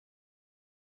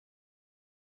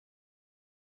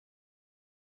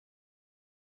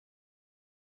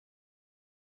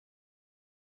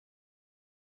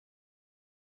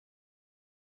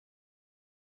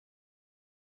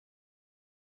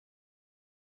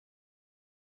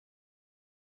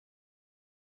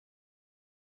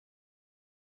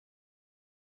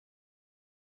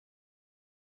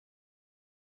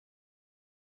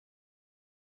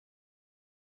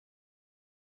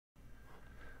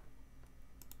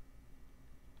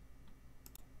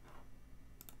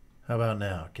How about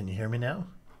now? Can you hear me now?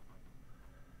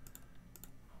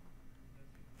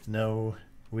 No,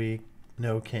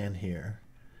 no can hear.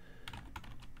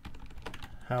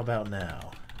 How about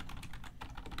now?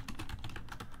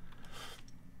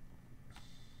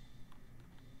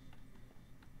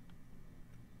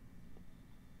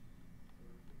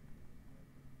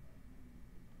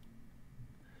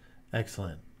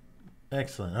 Excellent.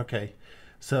 Excellent. Okay.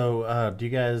 So, do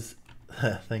you guys,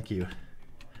 thank you.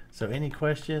 So, any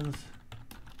questions?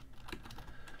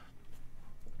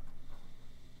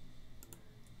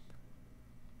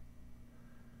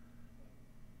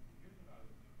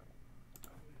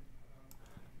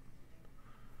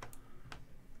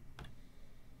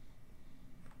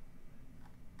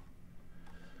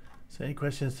 So, any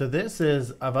questions? So,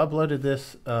 I've uploaded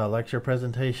this lecture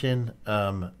presentation.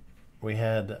 We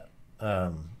had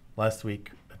last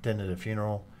week attended a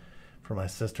funeral for my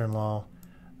sister-in-law.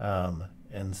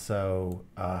 And so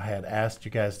I had asked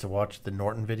you guys to watch the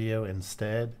Norton video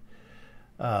instead.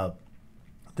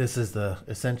 This is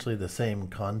essentially the same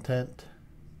content.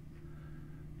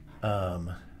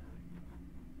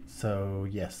 So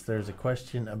yes, there's a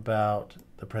question about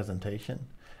the presentation.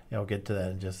 Yeah, I'll get to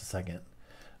that in just a second.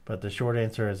 But the short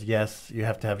answer is yes, you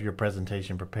have to have your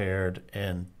presentation prepared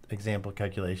and example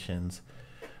calculations.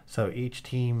 So each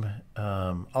team,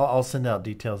 I'll send out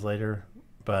details later,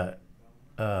 but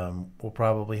we'll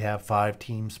probably have 5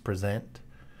 teams present.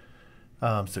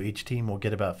 So each team will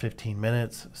get about 15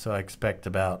 minutes. So I expect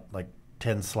about like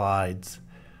 10 slides.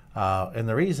 And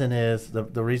the reason is,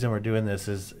 the reason we're doing this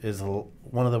is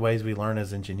one of the ways we learn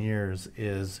as engineers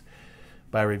is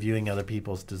by reviewing other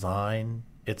people's design.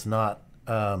 It's not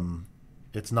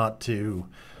to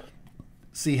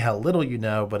see how little you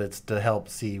know, but it's to help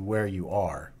see where you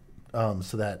are,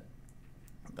 so that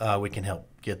we can help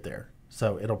get there.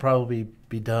 So it'll probably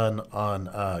be done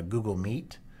on Google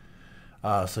Meet.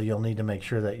 So you'll need to make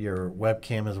sure that your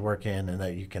webcam is working and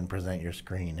that you can present your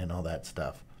screen and all that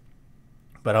stuff.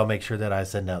 But I'll make sure that I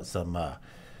send out some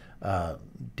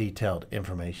detailed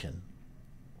information.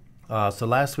 So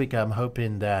last week I'm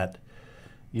hoping that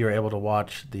you're able to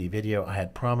watch the video. I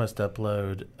had promised to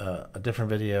upload a different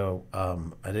video. I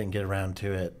didn't get around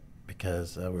to it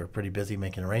because we were pretty busy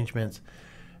making arrangements.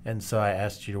 And so I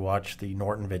asked you to watch the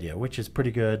Norton video, which is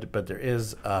pretty good, but there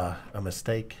is a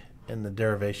mistake in the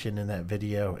derivation in that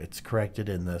video. It's corrected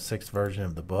in the 6th version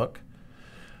of the book.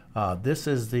 This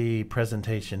is the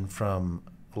presentation from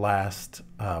last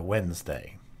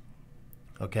Wednesday.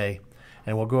 Okay,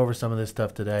 and we'll go over some of this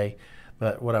stuff today.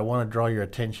 But what I want to draw your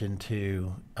attention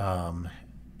to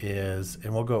is,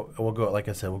 and we'll go like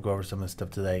I said, we'll go over some of this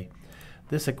stuff today.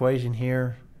 This equation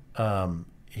here,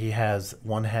 he has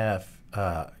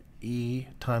 1/2 E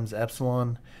times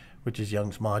epsilon, which is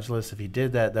Young's modulus. If he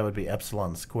did that, that would be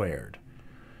epsilon squared.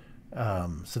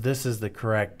 So this is the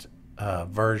correct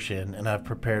version, and I've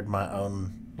prepared my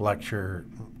own lecture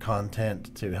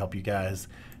content to help you guys,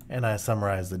 and I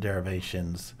summarized the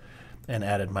derivations and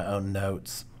added my own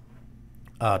notes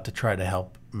to try to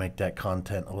help make that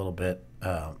content a little bit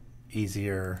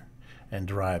easier and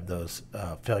derive those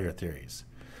failure theories.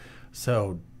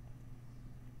 So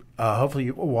hopefully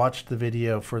you watched the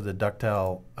video for the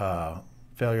ductile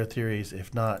failure theories.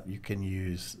 If not, you can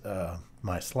use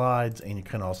my slides, and you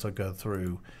can also go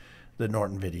through the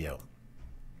Norton video.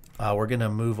 We're going to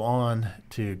move on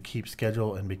to keep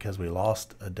schedule, and because we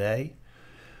lost a day,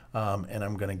 and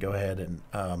I'm going to go ahead and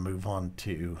move on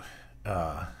to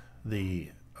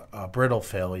the brittle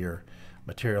failure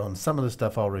material, and some of the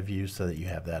stuff I'll review so that you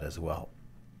have that as well.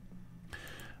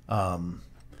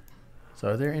 So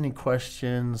are there any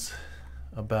questions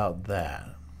about that?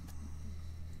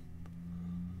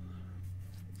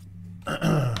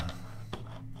 All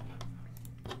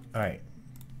right.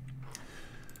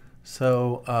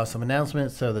 So some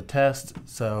announcements. So the test.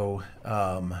 So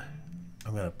I'm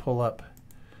going to pull up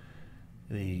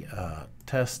the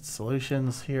test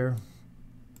solutions here,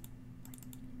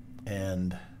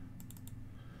 and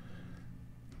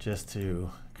just to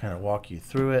kind of walk you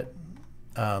through it.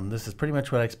 This is pretty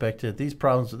much what I expected. These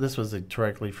problems, this was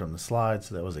directly from the slides,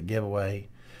 so that was a giveaway.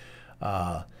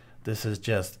 This is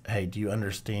just, hey, do you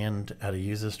understand how to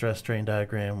use a stress strain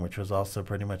diagram, which was also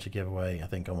pretty much a giveaway. I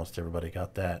think almost everybody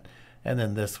got that. And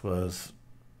then this was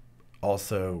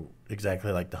also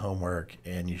exactly like the homework,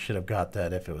 and you should have got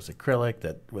that if it was acrylic,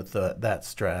 that with that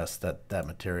stress, that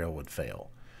material would fail.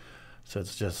 So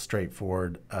it's just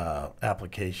straightforward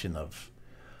application of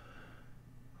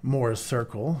Moore's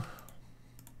circle.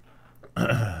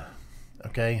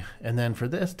 Okay, and then for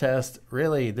this test,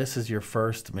 really this is your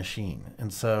first machine.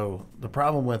 And so the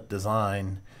problem with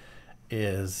design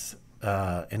is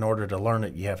in order to learn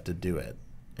it, you have to do it.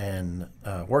 And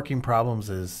working problems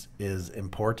is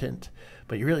important,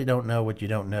 but you really don't know what you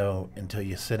don't know until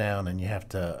you sit down and you have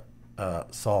to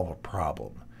solve a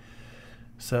problem.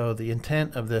 So the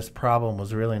intent of this problem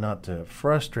was really not to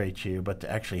frustrate you, but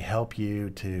to actually help you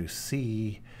to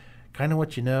see kind of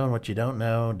what you know and what you don't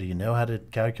know. Do you know how to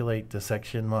calculate the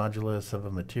section modulus of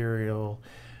a material?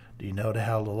 Do you know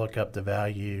how to look up the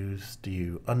values? Do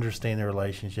you understand the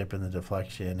relationship in the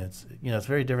deflection? It's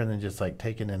very different than just like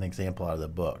taking an example out of the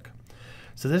book.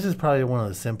 So this is probably one of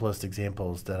the simplest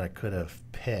examples that I could have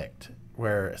picked,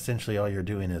 where essentially all you're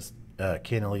doing is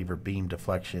cantilever beam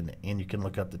deflection, and you can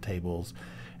look up the tables,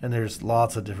 and there's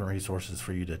lots of different resources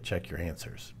for you to check your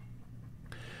answers.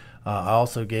 I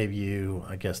also gave you,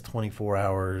 I guess, 24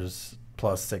 hours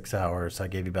plus 6 hours. I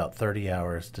gave you about 30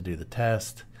 hours to do the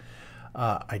test.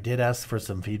 I did ask for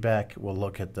some feedback. We'll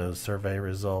look at those survey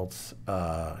results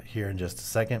here in just a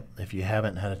second. If you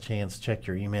haven't had a chance, check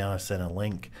your email. I sent a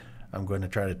link. I'm going to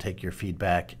try to take your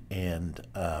feedback and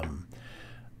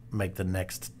make the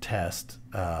next test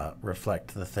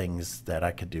reflect the things that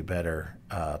I could do better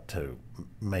to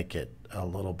make it a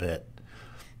little bit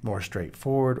more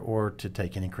straightforward, or to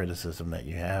take any criticism that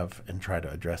you have and try to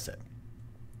address it.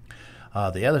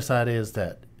 The other side is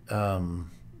that,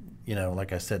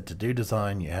 like I said, to do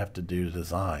design, you have to do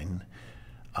design.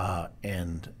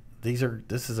 And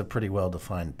this is a pretty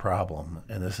well-defined problem,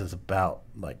 and this is about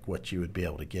like what you would be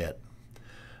able to get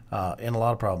in a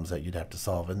lot of problems that you'd have to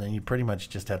solve. And then you pretty much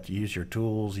just have to use your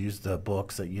tools, use the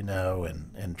books that you know,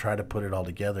 and try to put it all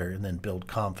together and then build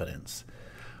confidence.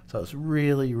 So I was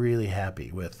really, really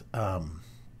happy with some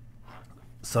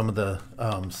of the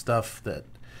stuff that,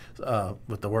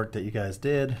 with the work that you guys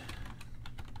did.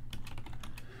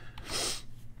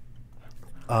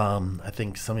 I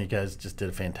think some of you guys just did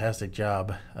a fantastic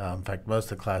job. In fact,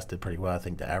 most of the class did pretty well. I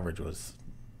think the average was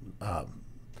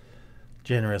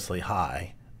generously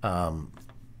high.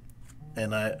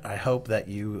 And I hope that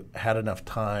you had enough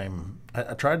time.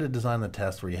 I tried to design the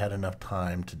test where you had enough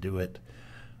time to do it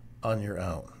on your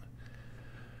own.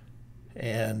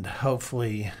 And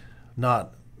hopefully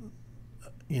not,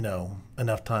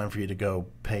 enough time for you to go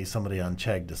pay somebody on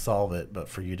Chegg to solve it, but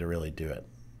for you to really do it.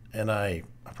 And I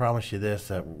promise you this,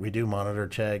 that we do monitor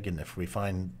Chegg, and if we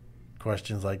find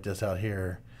questions like this out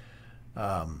here,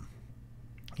 we'll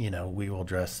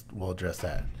address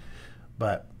that.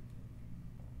 But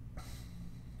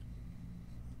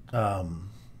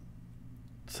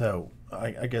so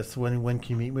I guess when can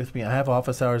you meet with me? I have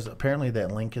office hours. Apparently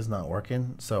that link is not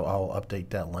working, so I'll update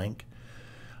that link.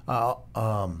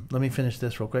 Let me finish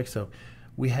this real quick. So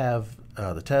we have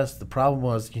the test. The problem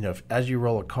was, as you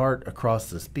roll a cart across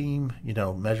this beam,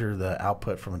 measure the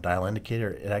output from a dial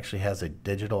indicator. It actually has a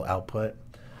digital output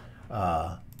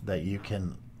that you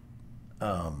can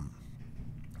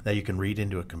read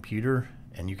into a computer,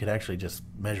 and you could actually just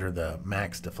measure the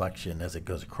max deflection as it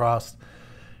goes across.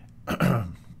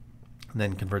 And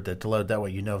then convert that to load. That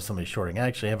way somebody's shorting. I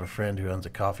actually have a friend who owns a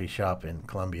coffee shop in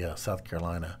Columbia, South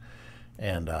Carolina,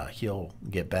 and he'll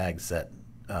get bags that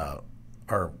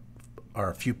are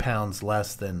a few pounds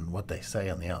less than what they say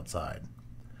on the outside.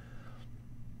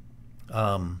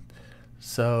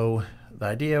 So the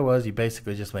idea was you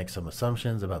basically just make some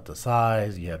assumptions about the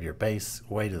size. You have your base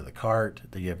weight of the cart,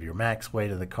 then you have your max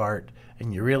weight of the cart,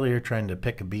 and you really are trying to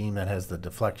pick a beam that has the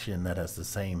deflection that has the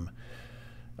same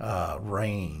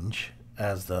range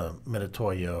as the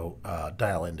Mitutoyo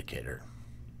dial indicator.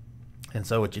 And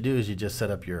so what you do is you just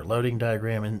set up your loading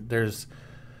diagram, and there's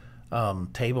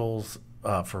tables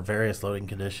for various loading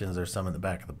conditions. There's some in the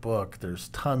back of the book. There's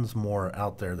tons more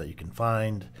out there that you can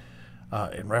find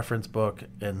in reference book,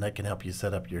 and that can help you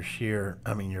set up your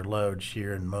your load,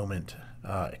 shear, and moment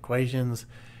equations.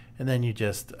 And then you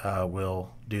just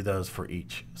will do those for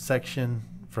each section,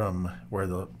 from where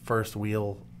the first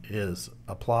wheel is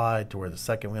applied to where the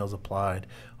second wheel is applied,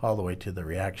 all the way to the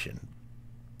reaction.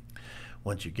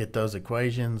 Once you get those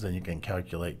equations, then you can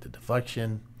calculate the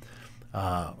deflection,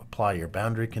 apply your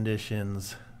boundary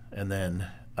conditions, and then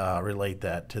relate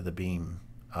that to the beam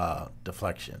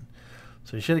deflection.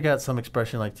 So you should have got some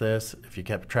expression like this. If you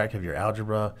kept track of your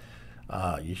algebra,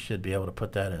 you should be able to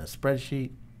put that in a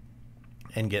spreadsheet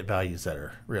and get values that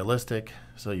are realistic.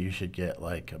 So you should get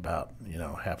like about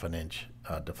half an inch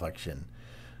deflection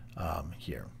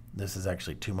here. This is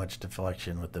actually too much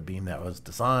deflection with the beam that was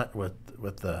designed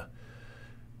with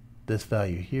this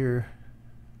value here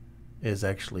is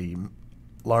actually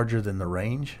larger than the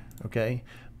range. Okay,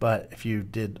 but if you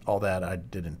did all that, I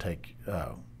didn't take.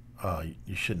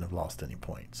 You shouldn't have lost any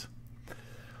points.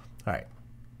 All right,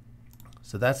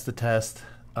 so that's the test,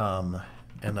 and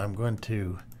I'm going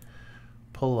to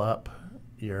pull up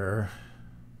your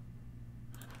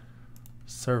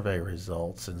survey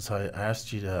results, and so I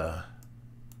asked you to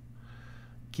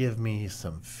give me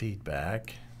some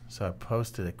feedback. So I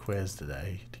posted a quiz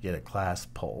today to get a class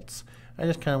pulse. I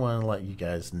just kind of want to let you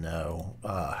guys know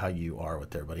how you are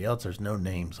with everybody else. There's no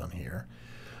names on here.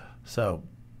 So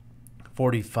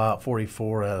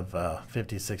 44 out of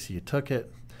 56 of you took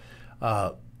it.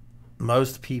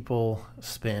 Most people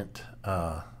spent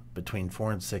between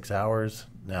 4 and 6 hours.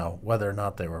 Now, whether or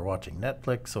not they were watching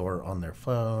Netflix or on their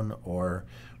phone or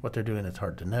what they're doing, it's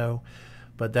hard to know.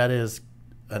 But that is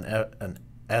an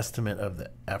estimate of the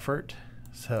effort.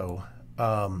 So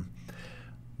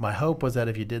my hope was that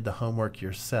if you did the homework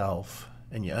yourself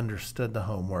and you understood the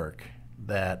homework,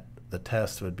 that the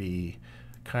test would be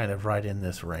kind of right in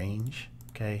this range.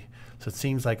 Okay, so it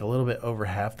seems like a little bit over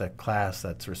half the class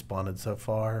that's responded so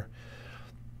far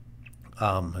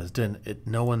has done it.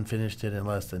 No one finished it in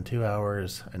less than 2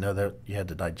 hours. I know that you had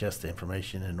to digest the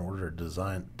information in order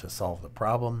to solve the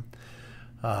problem.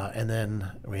 And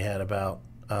then we had about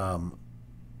a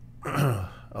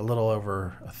little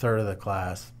over a third of the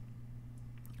class,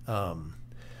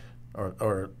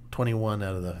 or 21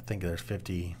 out of the, I think there's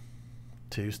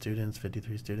 52 students,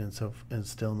 53 students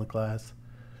still in the class.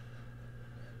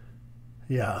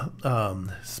 Yeah,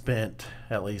 spent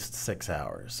at least 6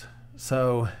 hours.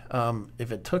 So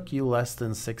if it took you less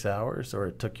than 6 hours, or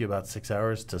it took you about 6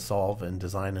 hours to solve and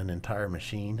design an entire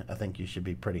machine, I think you should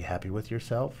be pretty happy with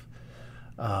yourself.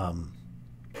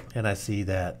 And I see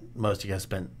that most of you guys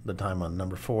spent the time on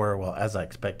number 4. Well, as I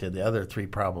expected, the other 3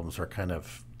 problems were kind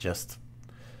of just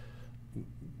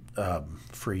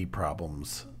free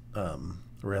problems,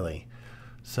 really.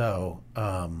 So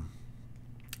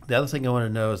the other thing I want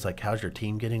to know is, like, how's your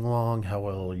team getting along? How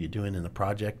well are you doing in the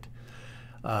project?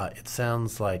 It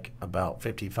sounds like about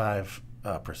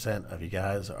 55% of you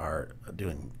guys are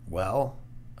doing well.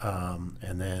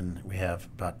 And then we have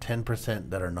about 10%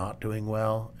 that are not doing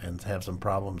well and have some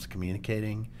problems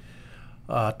communicating.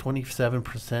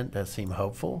 27% that seem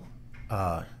hopeful.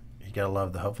 You gotta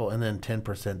love the hopeful. And then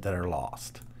 10% that are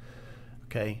lost.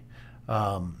 Okay.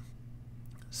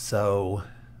 So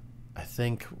I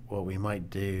think what we might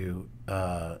do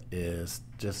is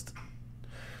just,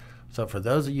 so for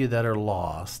those of you that are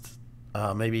lost,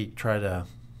 maybe try to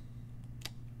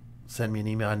send me an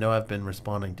email. I know I've been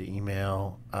responding to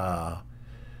email, and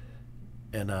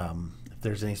if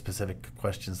there's any specific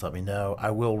questions, let me know.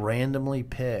 I will randomly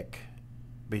pick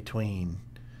between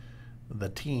the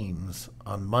teams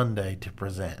on Monday to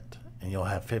present, and you'll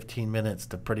have 15 minutes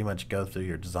to pretty much go through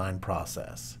your design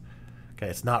process. Okay,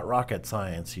 it's not rocket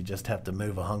science. You just have to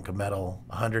move a hunk of metal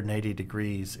 180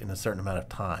 degrees in a certain amount of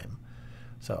time.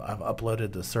 So I've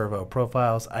uploaded the servo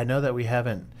profiles. I know that we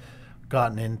haven't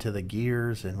gotten into the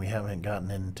gears and we haven't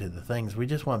gotten into the things. We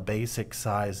just want basic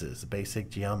sizes, basic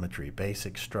geometry,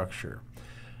 basic structure.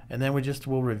 And then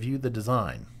we'll review the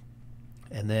design.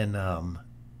 And then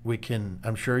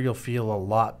I'm sure you'll feel a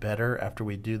lot better after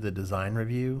we do the design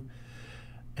review.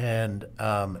 And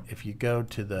if you go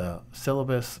to the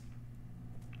syllabus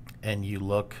and you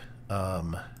look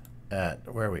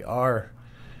at where we are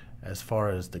as far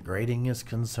as the grading is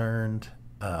concerned,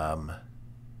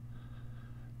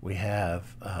 we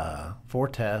have 4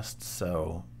 tests,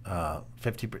 so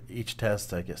 50 each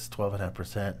test, I guess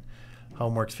 12.5%.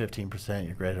 Homework's 15%.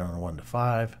 You're graded on a 1 to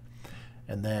 5,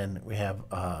 and then we have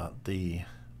the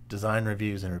design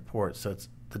reviews and reports. So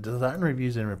the design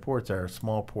reviews and reports are a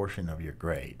small portion of your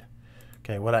grade.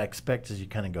 Okay, what I expect is you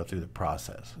kind of go through the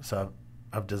process. So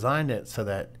I've designed it so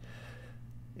that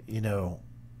you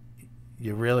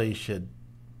really should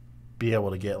be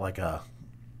able to get like a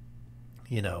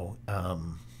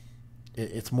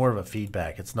it's more of a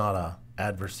feedback. It's not a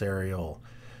adversarial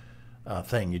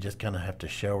thing. You just kind of have to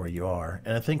show where you are.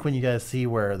 And I think when you guys see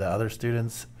where the other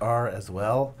students are as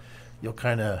well, you'll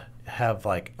kind of have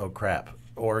like, oh crap,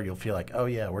 or you'll feel like, oh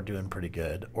yeah, we're doing pretty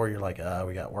good, or you're like,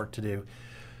 we got work to do.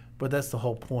 But that's the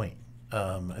whole point.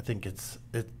 I think it's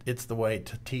the way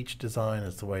to teach design.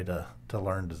 It's the way to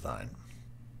learn design.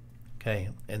 Okay,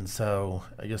 and so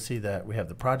you'll see that we have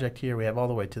the project here. We have all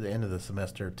the way to the end of the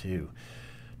semester to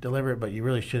deliver it, but you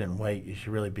really shouldn't wait. You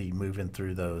should really be moving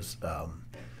through those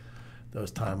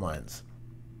timelines.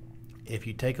 If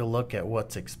you take a look at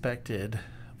what's expected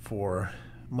for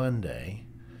Monday,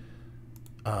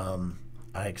 I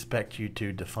expect you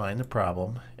to define the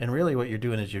problem, and really what you're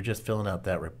doing is you're just filling out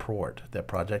that report, that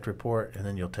project report, and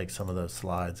then you'll take some of those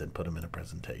slides and put them in a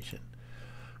presentation.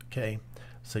 Okay,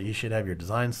 so you should have your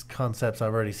design concepts.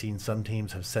 I've already seen some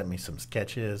teams have sent me some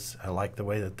sketches. I like the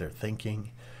way that they're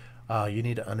thinking. You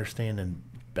need to understand and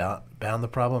bound the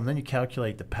problem. Then you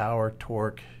calculate the power,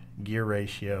 torque, gear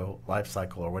ratio, life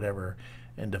cycle, or whatever,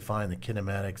 and define the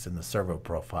kinematics and the servo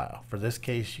profile. For this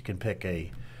case, you can pick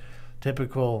a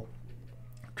typical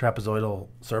trapezoidal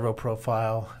servo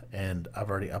profile, and I've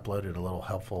already uploaded a little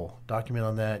helpful document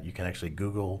on that. You can actually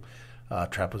Google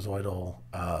trapezoidal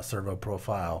servo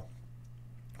profile,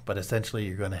 but essentially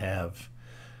you're going to have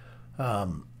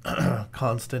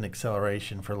constant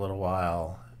acceleration for a little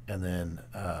while, and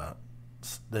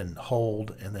then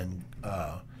hold, and then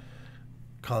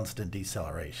constant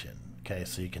deceleration. Okay,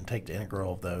 so you can take the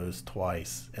integral of those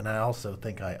twice, and I also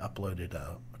think I uploaded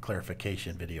a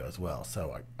clarification video as well,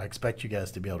 so I expect you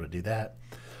guys to be able to do that.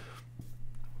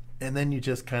 And then you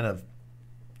just kind of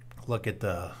look at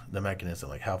the mechanism,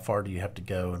 like how far do you have to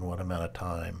go and what amount of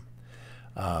time,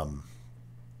 and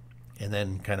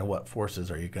then kind of what forces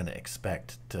are you going to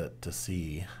expect to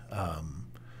see,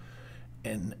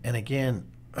 and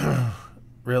again,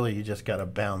 really you just got to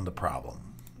bound the problem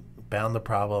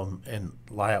and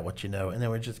lie out what you know, and then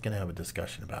we're just going to have a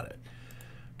discussion about it.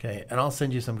 Okay, and I'll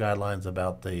send you some guidelines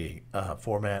about the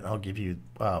format. I'll give you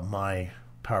my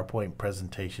PowerPoint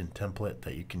presentation template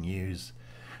that you can use,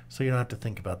 so you don't have to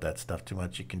think about that stuff too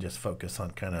much. You can just focus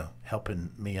on kind of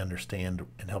helping me understand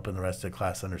and helping the rest of the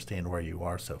class understand where you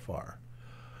are so far.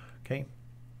 Okay.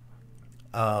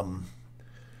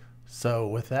 So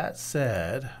with that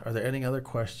said, are there any other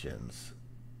questions?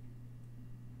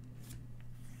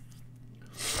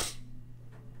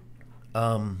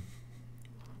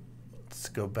 Let's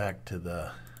go back to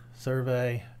the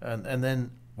survey, and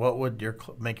then what would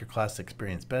make your class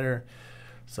experience better?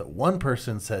 So one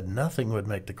person said nothing would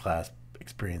make the class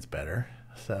experience better.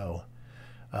 So,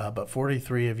 but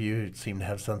 43 of you seem to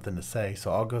have something to say.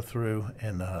 So I'll go through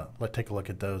and let's take a look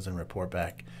at those and report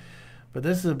back. But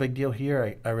this is a big deal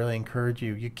here. I really encourage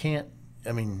you. You can't,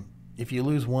 I mean, if you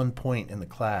lose 1 point in the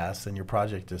class and your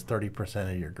project is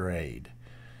 30% of your grade,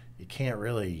 you can't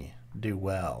really do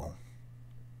well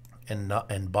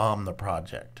and bomb the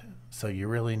project. So you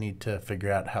really need to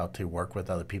figure out how to work with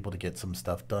other people to get some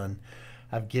stuff done.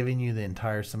 I've given you the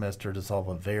entire semester to solve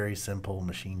a very simple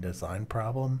machine design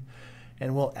problem,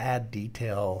 and we'll add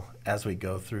detail as we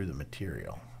go through the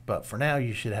material. But for now,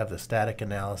 you should have the static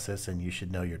analysis, and you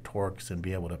should know your torques and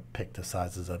be able to pick the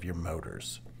sizes of your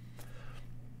motors.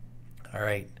 All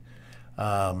right.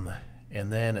 And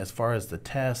then as far as the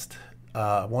test,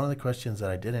 one of the questions that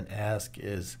I didn't ask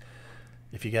is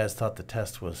if you guys thought the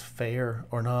test was fair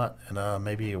or not, and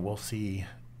maybe we'll see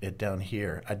it down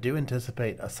here. I do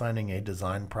anticipate assigning a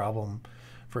design problem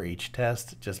for each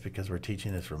test, just because we're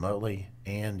teaching this remotely,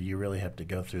 and you really have to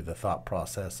go through the thought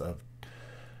process of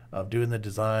doing the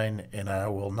design, and I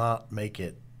will not make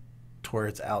it to where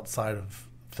it's outside of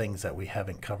things that we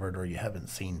haven't covered or you haven't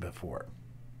seen before.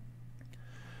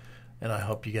 And I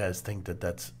hope you guys think that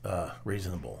that's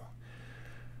reasonable.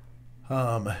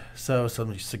 So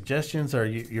some suggestions are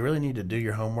you really need to do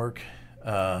your homework.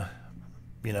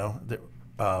 You know,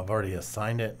 I've already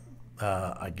assigned it.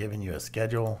 I've given you a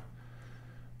schedule.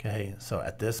 Okay, so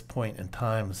at this point in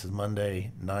time, this is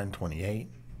Monday, 9/28.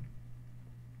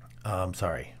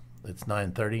 Sorry, it's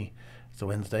 9:30. It's a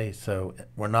Wednesday, so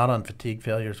we're not on fatigue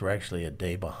failures. We're actually a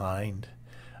day behind.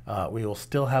 We will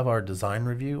still have our design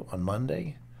review on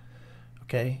Monday.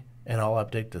 Okay, and I'll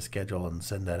update the schedule and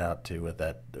send that out to with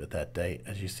that date.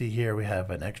 As you see here, we have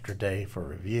an extra day for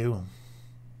review.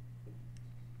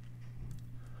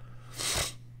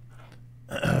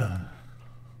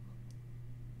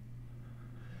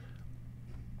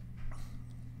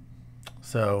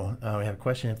 So we have a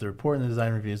question: if the report and the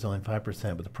design review is only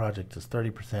 5%, but the project is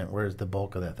 30%, where is the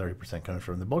bulk of that 30% coming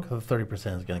from? The bulk of the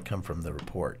 30% is going to come from the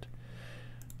report.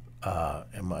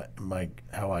 And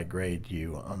how I grade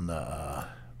you on the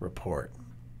report.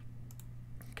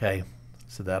 Okay,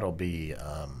 so that'll be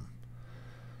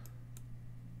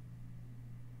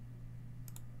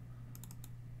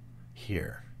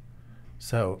here.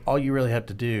 So all you really have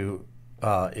to do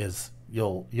is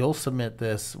you'll submit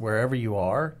this wherever you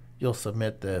are. You'll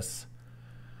submit this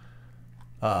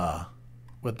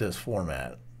with this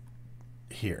format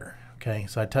here. Okay,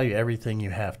 so I tell you everything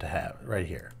you have to have right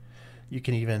here. You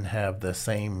can even have the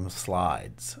same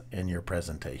slides in your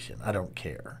presentation. I don't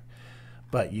care.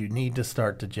 But you need to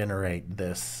start to generate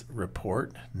this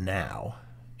report now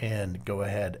and go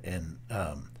ahead and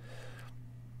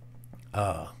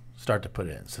start to put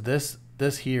it in. So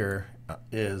this here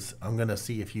is, I'm going to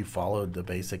see if you followed the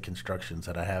basic instructions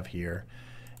that I have here,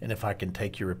 and if I can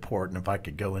take your report and if I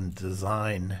could go and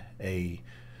design a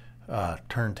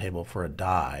turntable for a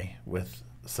die with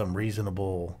some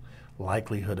reasonable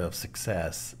likelihood of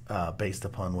success based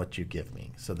upon what you give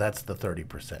me. So that's the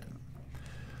 30%.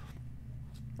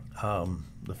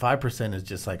 The 5% is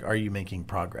just like, are you making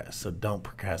progress? So don't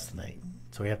procrastinate.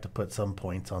 So we have to put some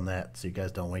points on that so you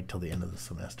guys don't wait till the end of the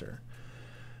semester.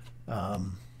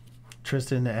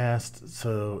 Tristan asked,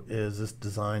 so is this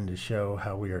designed to show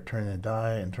how we are turning the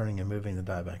die and turning and moving the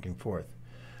die back and forth?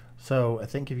 So I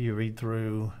think if you read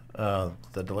through the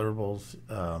deliverables,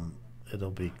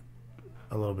 it'll be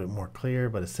a little bit more clear,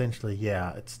 but essentially,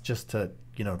 yeah, it's just to,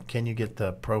 can you get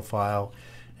the profile,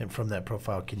 and from that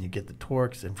profile, can you get the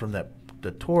torques, and from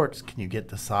the torques, can you get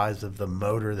the size of the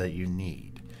motor that you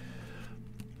need?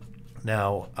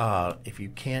 Now, if you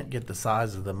can't get the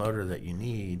size of the motor that you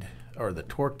need, or the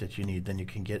torque that you need, then you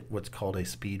can get what's called a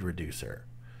speed reducer.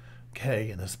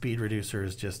 Okay, and a speed reducer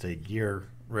is just a gear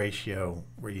ratio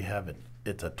where you have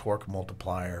it's a torque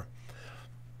multiplier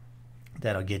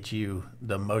that'll get you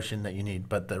the motion that you need,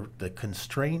 but the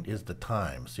constraint is the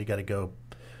time. So you got to go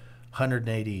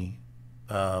 180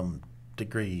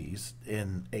 degrees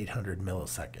in 800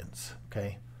 milliseconds.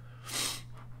 Okay.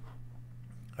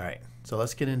 All right, so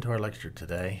let's get into our lecture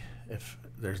today if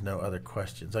there's no other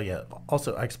questions. Oh yeah,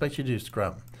 also I expect you to do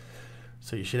Scrum.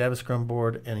 So you should have a Scrum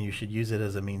board and you should use it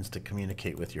as a means to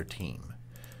communicate with your team.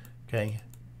 Okay,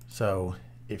 so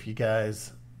if you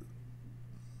guys,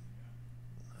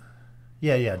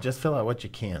 yeah, just fill out what you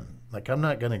can. Like, I'm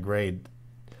not going to grade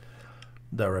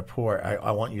the report.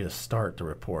 I want you to start the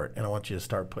report, and I want you to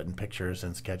start putting pictures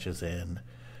and sketches in.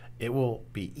 It will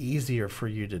be easier for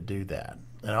you to do that.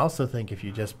 And I also think if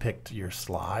you just picked your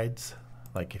slides,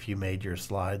 like if you made your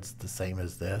slides the same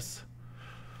as this,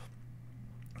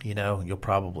 you'll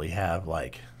probably have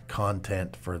like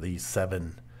content for these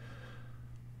seven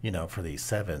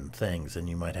things, and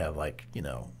you might have like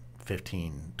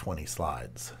 15, 20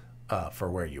 slides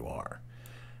for where you are.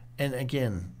 And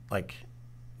again, like,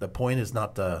 the point is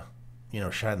not to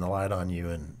shine the light on you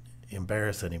and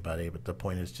embarrass anybody, but the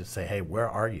point is just say, hey, where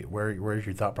are you? Where's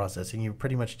your thought process? And you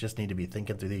pretty much just need to be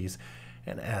thinking through these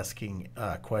and asking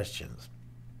questions.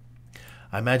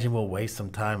 I imagine we'll waste some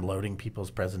time loading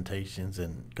people's presentations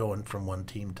and going from one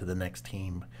team to the next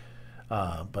team,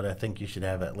 but I think you should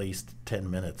have at least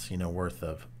 10 minutes worth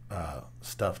of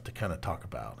stuff to kind of talk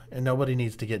about. And nobody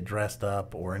needs to get dressed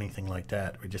up or anything like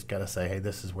that. We just got to say, hey,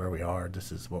 this is where we are,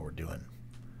 this is what we're doing.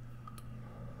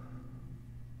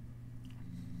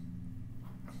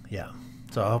 Yeah,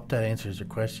 so I hope that answers your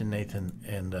question, Nathan.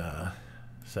 And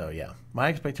so yeah, my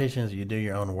expectation is you do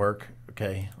your own work.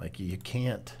 Okay, like you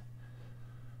can't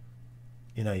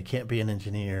be an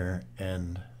engineer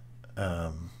and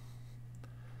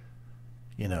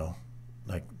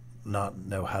like not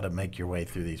know how to make your way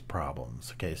through these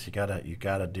problems. Okay, so you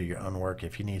gotta do your own work.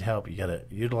 If you need help, you gotta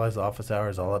utilize office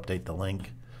hours. I'll update the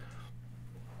link.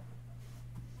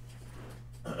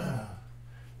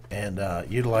 And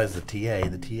utilize the TA.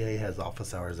 The TA has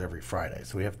office hours every Friday.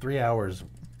 So we have 3 hours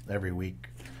every week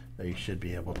that you should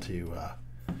be able to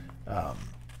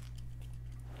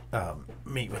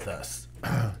meet with us.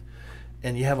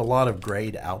 And you have a lot of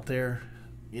grade out there,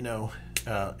 and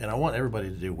I want everybody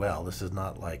to do well. This is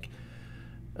not like,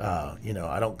 I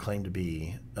don't claim to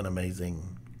be an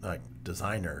amazing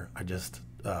designer. I just,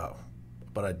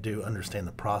 but I do understand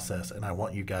the process, and I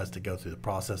want you guys to go through the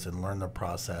process and learn the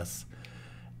process,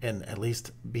 and at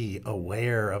least be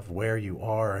aware of where you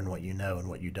are and what you know and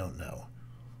what you don't know.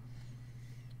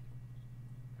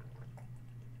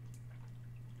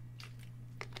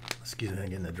 Excuse me, I'm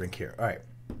getting a drink here. All right,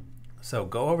 so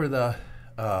go over the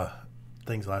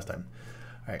things last time.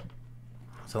 All right,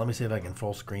 so let me see if I can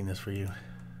full screen this for you.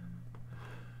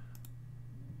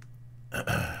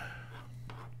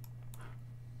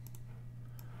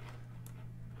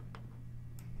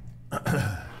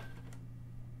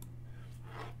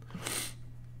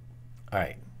 All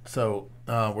right, so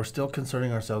we're still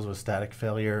concerning ourselves with static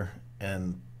failure,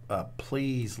 and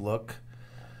please look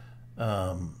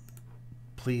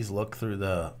through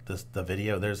the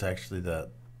video. There's actually the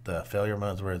failure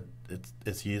modes where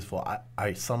it's useful.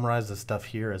 I summarize the stuff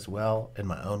here as well in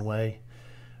my own way.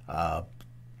 Yeah.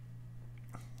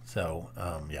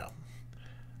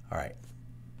 All right.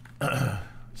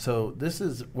 So this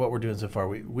is what we're doing so far.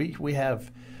 We have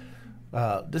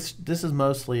this is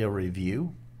mostly a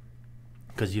review,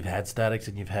 because you've had statics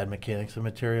and you've had mechanics and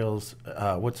materials.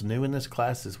 What's new in this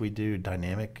class is we do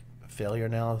dynamic failure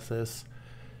analysis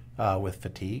with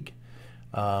fatigue.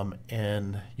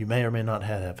 And you may or may not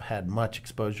have had much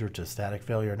exposure to static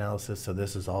failure analysis, so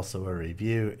this is also a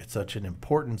review. It's such an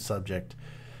important subject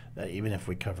that even if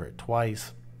we cover it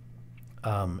twice,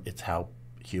 it's how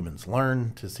humans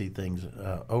learn to see things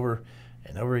over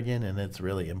and over again, and it's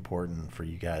really important for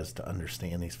you guys to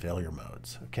understand these failure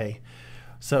modes, okay?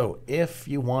 So if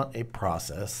you want a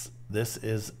process, this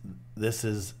is this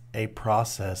is a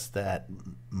process that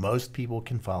most people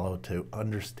can follow to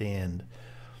understand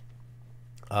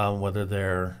whether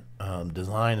their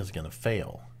design is going to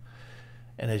fail.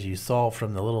 And as you saw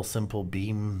from the little simple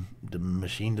beam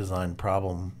machine design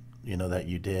problem, that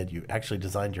you did, you actually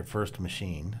designed your first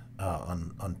machine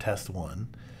on test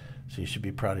 1, so you should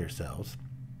be proud of yourselves.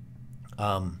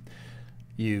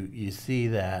 You see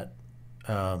that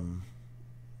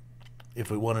if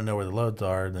we want to know where the loads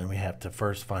are, then we have to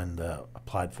first find the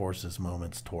applied forces,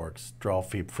 moments, torques, draw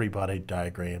free body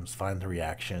diagrams, find the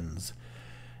reactions,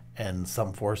 and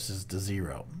sum forces to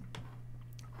 0.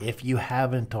 If you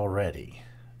haven't already,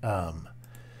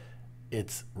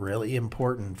 it's really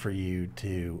important for you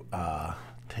to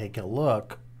take a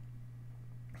look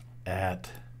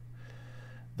at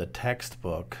the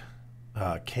textbook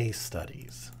case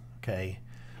studies. Okay,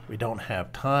 we don't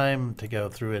have time to go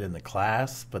through it in the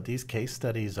class, but these case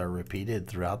studies are repeated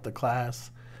throughout the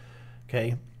class.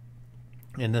 Okay,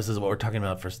 and this is what we're talking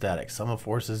about for statics. Sum of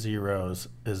forces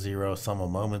is 0, sum of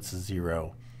moments is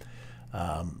 0,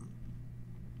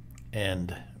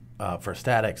 and for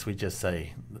statics we just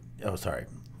say,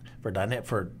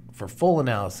 for full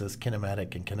analysis,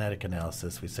 kinematic and kinetic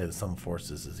analysis, we say the sum of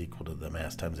forces is equal to the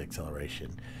mass times the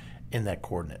acceleration in that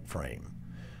coordinate frame.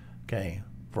 Okay,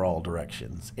 for all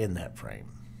directions in that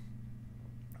frame.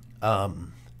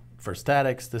 For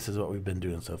statics, this is what we've been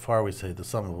doing so far. We say the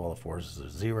sum of all the forces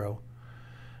is 0.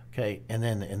 Okay, and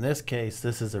then in this case,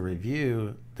 this is a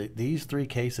review. These 3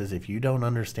 cases, if you don't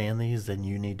understand these, then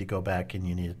you need to go back and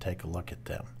you need to take a look at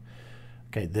them.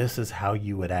 Okay, this is how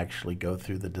you would actually go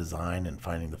through the design and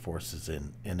finding the forces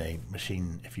in a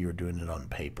machine if you were doing it on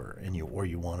paper and you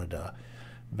wanted to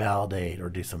validate or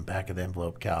do some back of the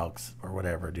envelope calcs or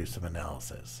whatever, do some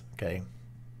analysis. Okay,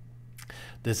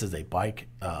 this is a bike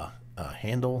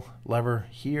handle lever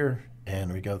here,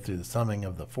 and we go through the summing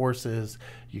of the forces.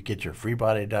 You get your free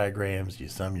body diagrams, you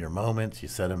sum your moments, you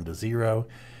set them to 0,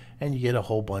 and you get a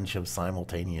whole bunch of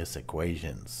simultaneous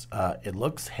equations. It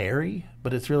looks hairy,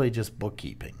 but it's really just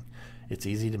bookkeeping. It's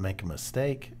easy to make a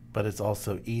mistake, but it's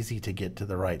also easy to get to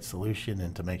the right solution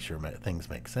and to make sure things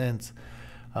make sense.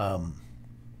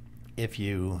 If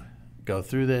you go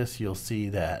through this, you'll see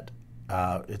that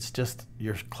it's just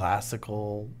your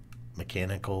classical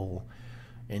mechanical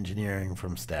engineering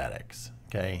from statics.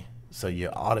 Okay, so you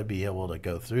ought to be able to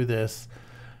go through this,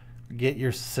 get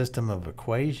your system of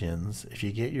equations. If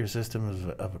you get your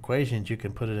system of equations, you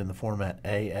can put it in the format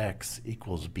AX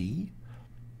equals B,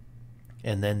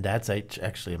 and then that's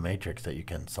actually a matrix that you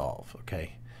can solve.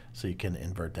 Okay, so you can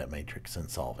invert that matrix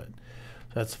and solve it.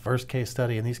 So that's the first case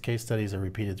study, and these case studies are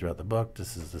repeated throughout the book.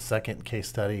 This is the second case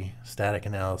study, static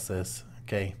analysis,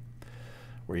 okay,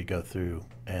 where you go through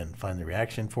and find the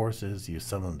reaction forces, you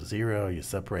sum them to 0, you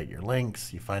separate your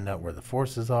links, you find out where the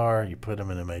forces are, you put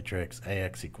them in a matrix,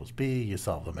 AX equals B, you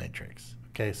solve the matrix.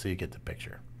 Okay, so you get the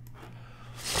picture.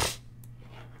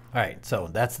 All right, so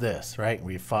that's this, right?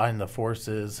 We find the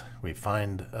forces, we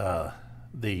find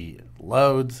the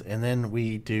loads, and then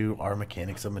we do our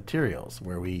mechanics of materials,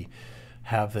 where we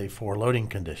have the 4 loading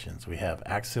conditions. We have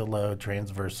axial load,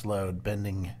 transverse load,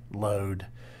 bending load,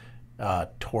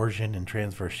 torsion, and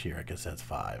transverse shear. I guess that's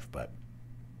 5, but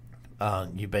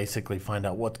you basically find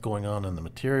out what's going on in the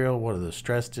material, what are the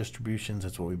stress distributions.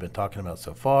 That's what we've been talking about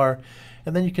so far,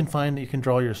 and then you can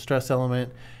draw your stress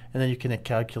element, and then you can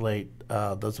calculate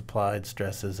those applied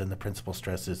stresses and the principal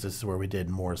stresses. This is where we did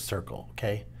Moore's circle.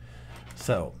 Okay,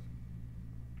 so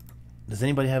does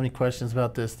anybody have any questions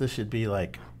about this? This should be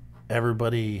like,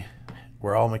 everybody,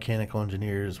 we're all mechanical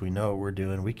engineers, we know what we're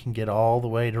doing, we can get all the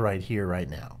way to right here right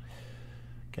now.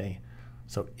 Okay,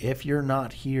 so if you're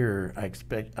not here,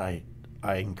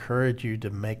 I encourage you to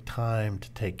make time to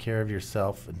take care of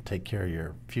yourself and take care of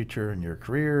your future and your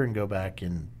career, and go back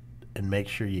and make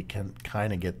sure you can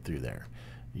kind of get through there.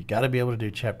 You got to be able to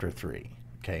do chapter 3.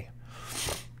 Okay,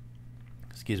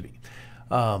 excuse me.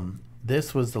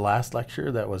 This was the last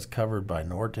lecture that was covered by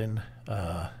Norton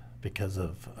because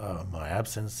of my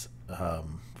absence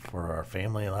for our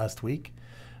family last week.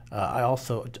 I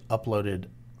also uploaded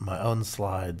my own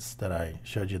slides that I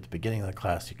showed you at the beginning of the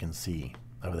class. You can see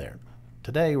over there.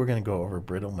 Today we're going to go over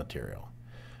brittle material.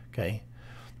 Okay,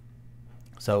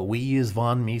 so we use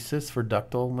von Mises for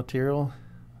ductile material,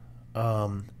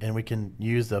 and we can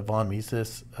use the von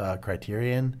Mises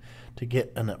criterion to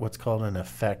get what's called an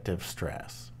effective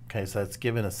stress. Okay, so that's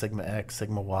given a sigma x,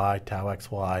 sigma y, tau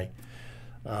xy,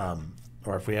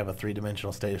 or if we have a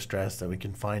 3-dimensional state of stress, that we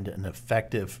can find an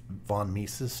effective von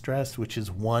Mises stress, which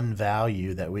is one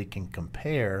value that we can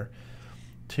compare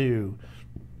to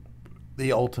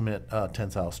the ultimate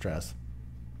tensile stress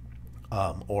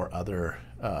or other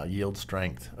yield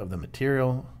strength of the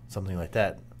material, something like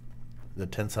that, the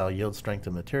tensile yield strength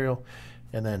of material,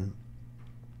 and then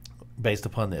based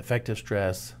upon the effective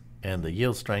stress and the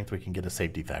yield strength, we can get a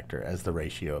safety factor as the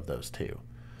ratio of those two.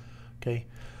 Okay.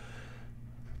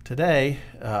 Today,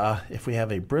 if we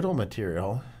have a brittle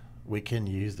material, we can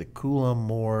use the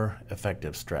Coulomb-Moore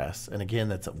effective stress. And again,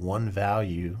 that's one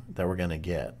value that we're going to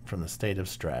get from the state of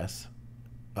stress.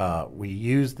 We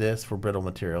use this for brittle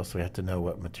materials, so we have to know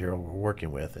what material we're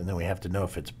working with, and then we have to know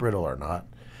if it's brittle or not.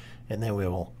 And then we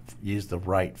will use the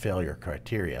right failure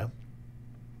criteria.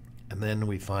 And then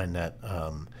we find that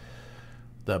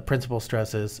the principal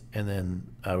stresses, and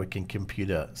then we can compute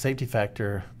a safety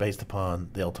factor based upon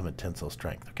the ultimate tensile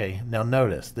strength. Okay, now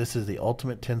notice this is the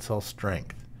ultimate tensile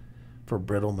strength for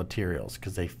brittle materials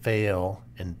because they fail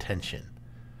in tension.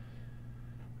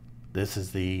 This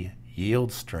is the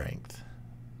yield strength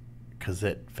because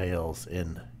it fails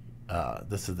in,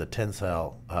 this is the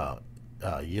tensile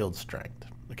yield strength.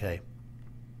 Okay,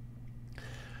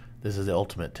 this is the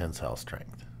ultimate tensile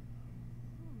strength.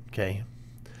 Okay.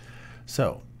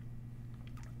 So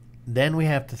then we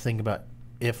have to think about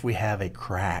if we have a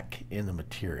crack in the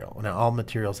material. Now, all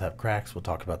materials have cracks. We'll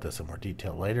talk about this in more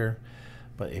detail later.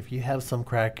 But if you have some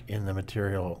crack in the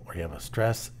material or you have a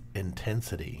stress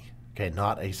intensity, okay,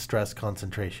 not a stress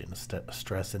concentration, a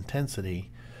stress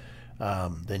intensity,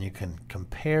 then you can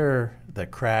compare the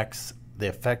cracks, the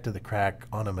effect of the crack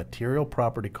on a material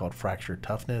property called fracture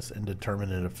toughness and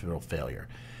determine if it'll failure.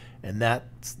 And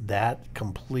that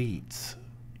completes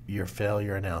your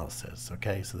failure analysis.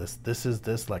 Okay, so this is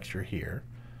this lecture here,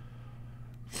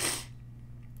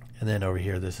 and then over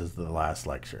here this is the last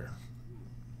lecture.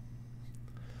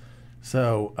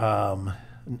 So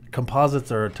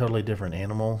composites are a totally different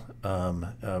animal.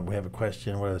 We have a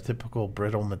question: what are the typical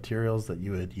brittle materials that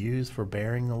you would use for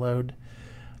bearing the load?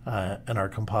 And are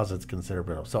composites considered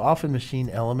brittle? So often machine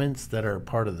elements that are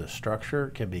part of the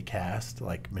structure can be cast,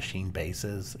 like machine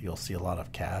bases. You'll see a lot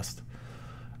of cast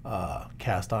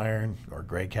iron or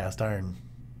gray cast iron.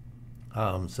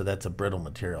 So that's a brittle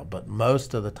material. But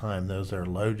most of the time those are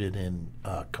loaded in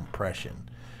compression,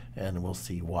 and we'll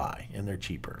see why, and they're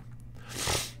cheaper.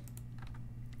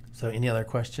 So any other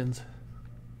questions?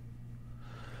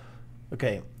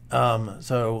 Okay,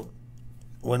 so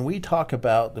when we talk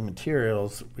about the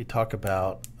materials, we talk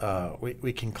about,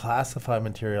 we can classify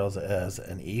materials as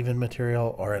an even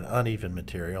material or an uneven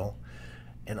material.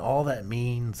 And all that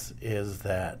means is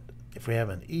that if we have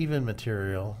an even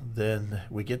material, then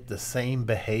we get the same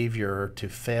behavior to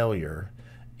failure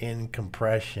in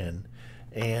compression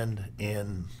and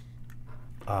in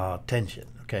tension.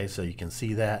 Okay, so you can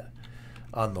see that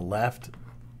on the left,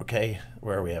 okay,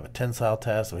 where we have a tensile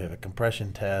test, we have a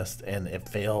compression test, and it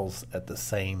fails at the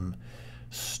same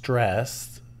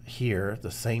stress here,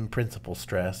 the same principal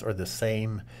stress, or the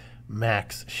same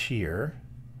max shear.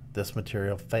 This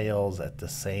material fails at the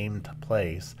same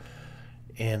place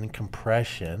in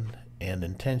compression and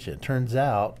in tension. It turns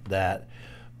out that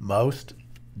most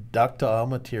ductile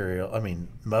material,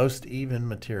 most even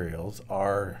materials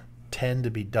tend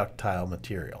to be ductile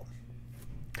material.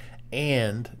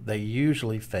 And they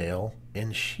usually fail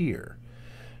in shear.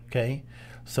 Okay,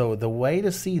 so the way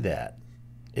to see that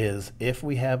is if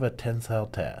we have a tensile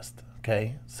test.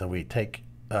 Okay, so we take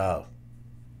a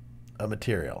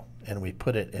material and we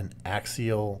put it in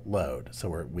axial load. So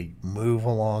we move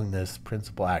along this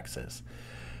principal axis.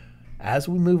 As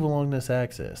we move along this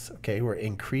axis, okay, we're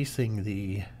increasing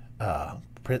the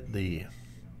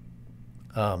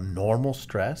normal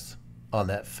stress on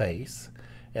that face.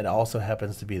 It also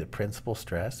happens to be the principal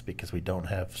stress because we don't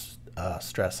have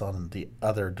stress on the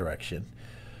other direction.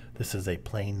 This is a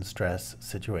plane stress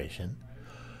situation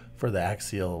for the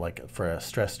axial, like for a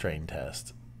stress strain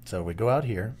test. So we go out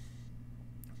here.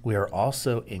 We are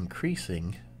also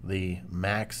increasing the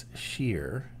max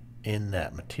shear in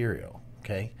that material,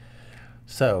 okay?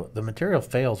 So the material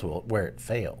fails where it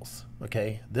fails,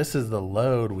 okay? This is the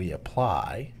load we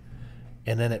apply,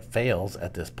 and then it fails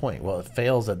at this point. Well, it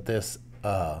fails at this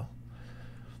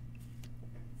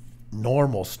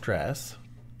normal stress.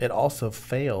 It also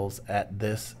fails at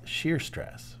this shear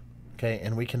stress, okay?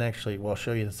 And we can actually, well, I'll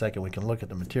show you in a second, we can look at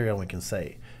the material and we can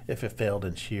say if it failed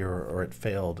in shear or it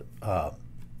failed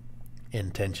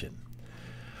in tension.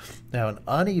 Now, an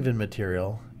uneven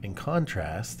material, in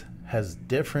contrast, has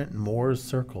different Moore's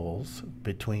circles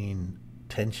between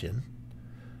tension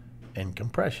and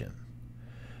compression.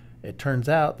 It turns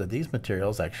out that these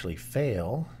materials actually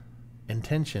fail in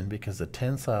tension because the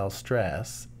tensile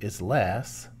stress is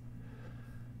less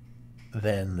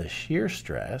than the shear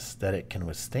stress that it can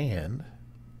withstand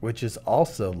which is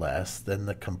also less than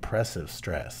the compressive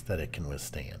stress that it can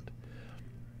withstand.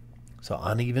 So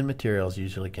uneven materials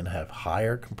usually can have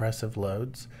higher compressive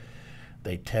loads.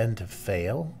 They tend to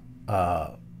fail.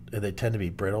 They tend to be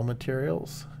brittle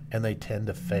materials, and they tend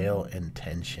to fail in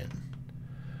tension.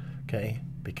 Okay,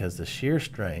 because the shear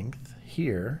strength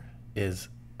here is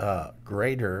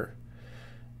greater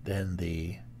than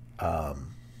the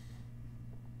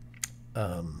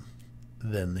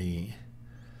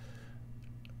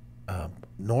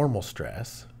normal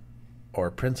stress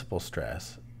or principal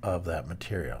stress of that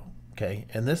material. Okay,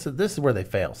 and this is where they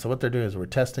fail. So what they're doing is we're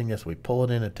testing this. We pull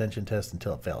it in a tension test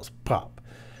until it fails. Pop.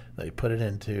 They put it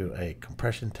into a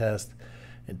compression test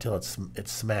until it's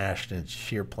smashed and its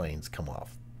shear planes come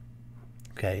off.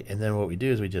 Okay, and then what we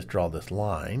do is we just draw this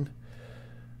line.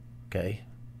 Okay,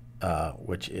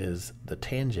 which is the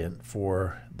tangent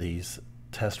for these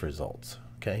test results.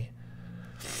 Okay,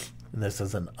 and this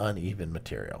is an uneven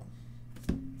material.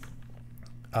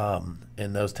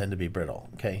 And those tend to be brittle.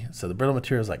 Okay, so the brittle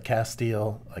materials like cast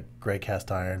steel, like gray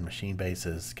cast iron, machine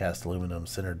bases, cast aluminum,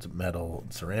 sintered metal,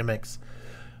 ceramics.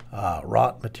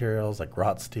 Wrought materials like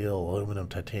wrought steel, aluminum,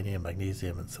 titanium,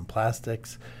 magnesium, and some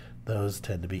plastics, those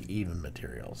tend to be even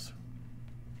materials.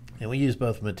 And we use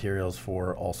both materials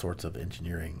for all sorts of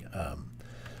engineering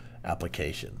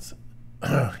applications.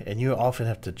 And you often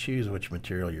have to choose which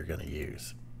material you're going to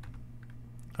use.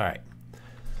 All right.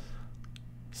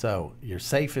 So you're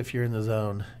safe if you're in the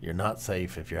zone. You're not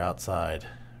safe if you're outside.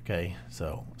 Okay.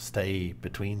 So stay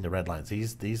between the red lines.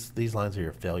 These lines are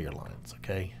your failure lines.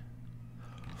 Okay.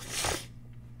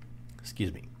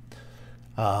 Excuse me.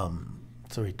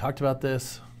 So we talked about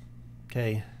this.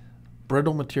 Okay.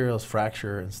 Brittle materials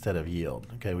fracture instead of yield.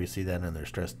 Okay, we see that in their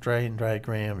stress strain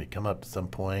diagram. You come up to some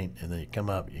point, and then you come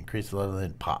up, you increase the load, and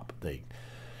then pop.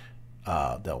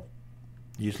 They'll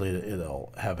usually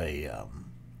it'll have a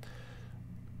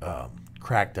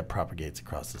crack that propagates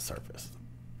across the surface.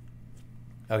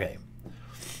 Okay,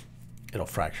 it'll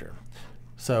fracture.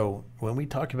 So when we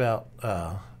talk about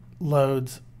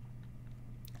loads,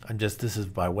 this is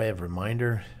by way of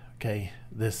reminder. Okay,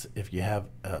 if you have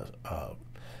a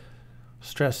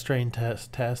stress strain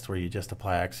test where you just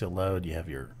apply axial load, you have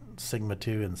your sigma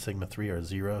 2 and sigma 3 are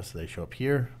 0, so they show up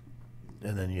here,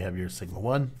 and then you have your sigma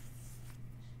 1,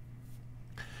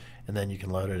 and then you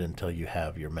can load it until you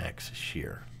have your max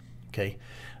shear. Okay,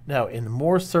 now in the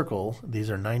Mohr circle, these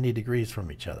are 90 degrees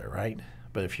from each other, right?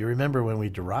 But if you remember when we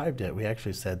derived it, we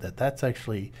actually said that that's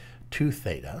actually 2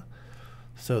 theta,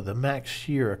 so the max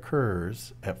shear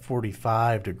occurs at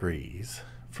 45 degrees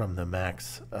from the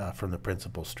max, from the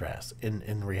principal stress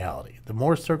in reality. The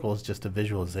Mohr circle is just a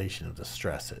visualization of the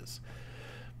stresses.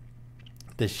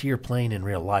 The shear plane in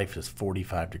real life is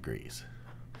 45 degrees.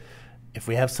 If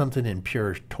we have something in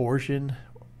pure torsion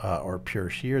or pure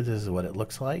shear, this is what it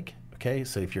looks like. Okay,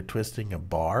 so if you're twisting a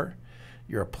bar,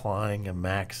 you're applying a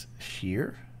max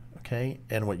shear. Okay,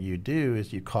 and what you do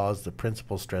is you cause the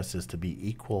principal stresses to be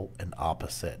equal and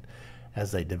opposite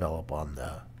as they develop on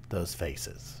those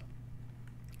faces.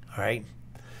 All right,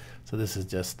 so this is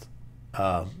just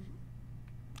trying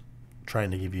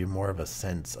to give you more of a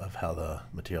sense of how the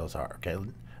materials are. Okay,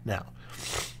 now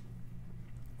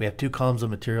we have 2 columns of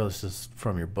material. This is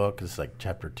from your book. This is like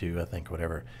chapter 2, I think,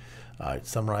 whatever. I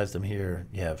summarized them here.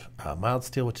 You have mild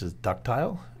steel, which is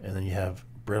ductile, and then you have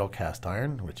brittle cast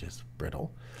iron, which is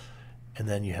brittle, and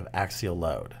then you have axial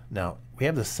load. Now we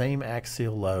have the same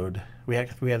axial load. We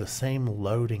have the same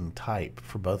loading type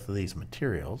for both of these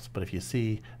materials, but if you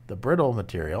see the brittle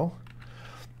material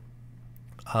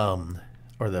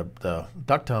or the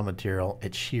ductile material,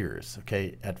 it shears,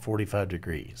 okay, at 45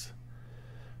 degrees.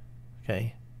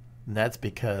 Okay, and that's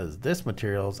because this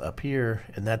material's up here,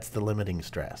 and that's the limiting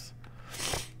stress.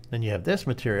 Then you have this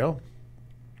material,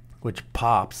 which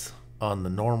pops on the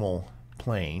normal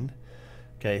plane.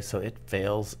 Okay, so it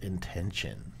fails in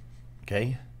tension.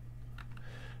 Okay,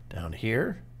 down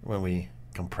here, when we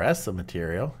compress the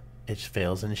material, it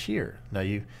fails in shear. Now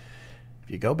if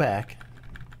you go back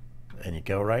and you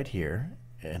go right here,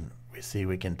 and we see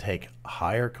we can take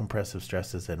higher compressive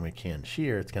stresses than we can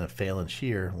shear, it's going to fail in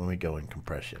shear when we go in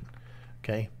compression.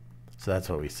 Okay, so that's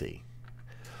what we see.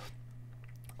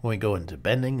 When we go into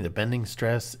bending, the bending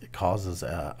stress, it causes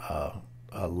a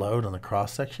load on the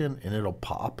cross section, and it'll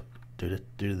pop due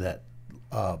to that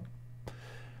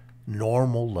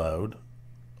normal load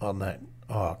on that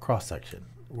cross section.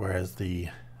 Whereas the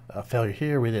failure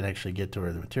here, we didn't actually get to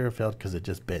where the material failed because it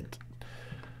just bent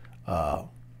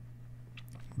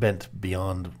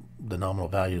beyond the nominal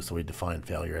value, so we define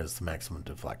failure as the maximum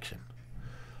deflection.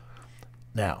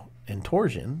 Now, in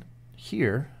torsion,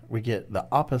 here we get the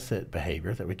opposite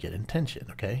behavior that we get in tension,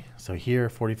 okay? So here,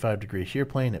 45-degree shear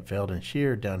plane, it failed in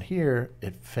shear. Down here,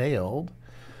 it failed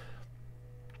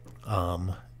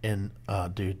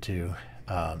due to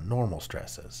normal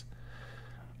stresses.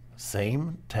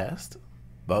 Same test,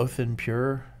 both in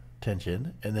pure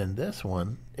tension, and then this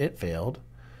one, it failed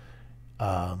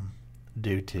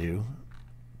due to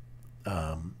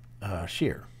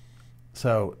shear.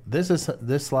 So this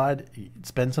slide,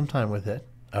 spend some time with it.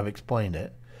 I've explained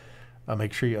it.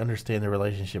 Make sure you understand the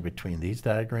relationship between these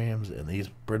diagrams and these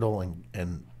brittle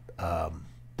and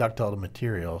ductile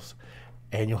materials,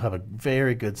 and you'll have a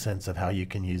very good sense of how you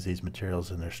can use these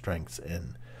materials and their strengths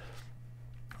and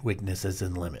weaknesses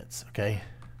and limits, okay?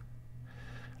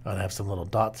 I'm going to have some little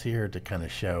dots here to kind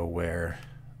of show where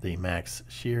the max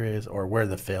shear is or where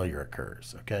the failure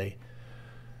occurs, okay?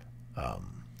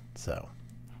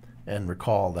 And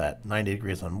recall that 90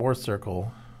 degrees on Moore's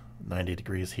circle, 90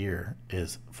 degrees here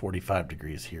is 45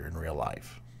 degrees here in real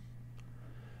life.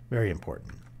 Very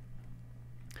important.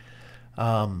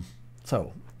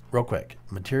 So, real quick,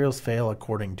 materials fail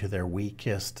according to their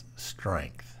weakest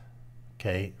strength.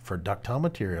 Okay, for ductile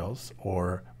materials,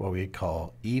 or what we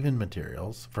call even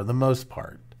materials, for the most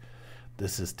part,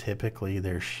 this is typically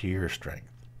their shear strength.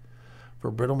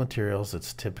 For brittle materials,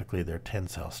 it's typically their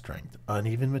tensile strength.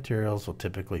 Uneven materials will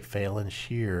typically fail in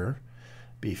shear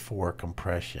before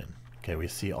compression. Okay, we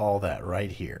see all that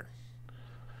right here.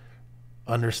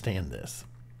 Understand this.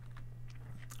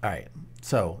 All right,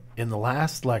 so in the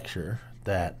last lecture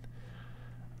that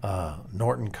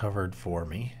Norton covered for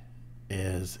me,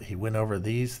 he went over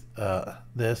this,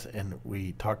 and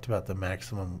we talked about the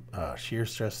maximum shear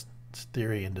stress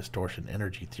theory and distortion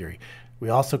energy theory. We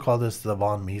also call this the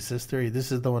von Mises theory.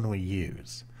 This is the one we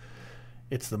use.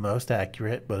 It's the most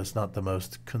accurate, but it's not the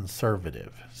most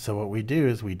conservative. So what we do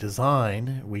is we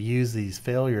use these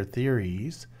failure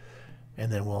theories,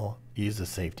 and then we'll use a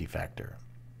safety factor.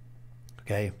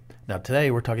 Okay, now today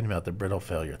we're talking about the brittle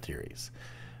failure theories.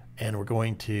 And we're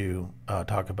going to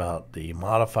talk about the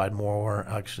modified more.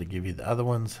 I'll actually give you the other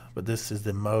ones, but this is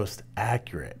the most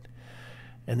accurate.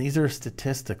 And these are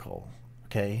statistical,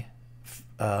 okay?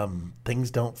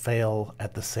 Things don't fail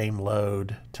at the same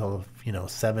load till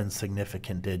 7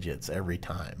 significant digits every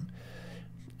time.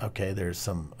 Okay, there's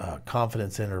some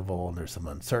confidence interval, and there's some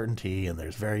uncertainty, and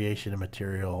there's variation in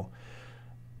material.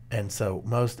 And so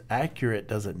most accurate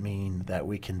doesn't mean that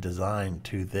we can design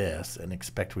to this and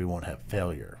expect we won't have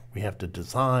failure. We have to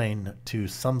design to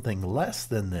something less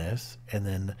than this, and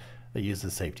then use the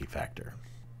safety factor.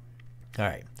 All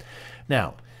right.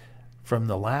 Now, from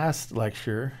the last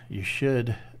lecture, you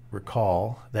should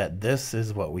recall that this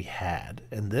is what we had.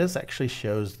 And this actually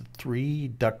shows the 3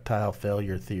 ductile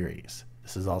failure theories.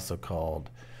 This is also called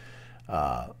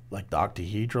like the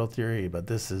octahedral theory, but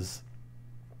this is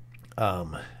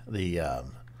the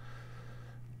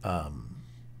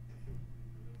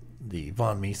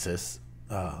von Mises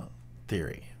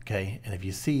theory. Okay, and if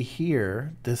you see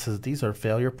here, these are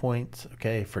failure points.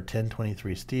 Okay, for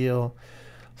 1023 steel,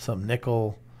 some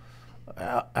nickel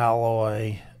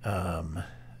alloy, and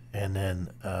then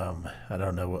I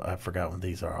don't know. I forgot what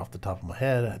these are off the top of my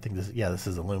head. I think this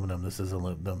is aluminum. This is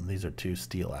aluminum. These are 2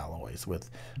 steel alloys with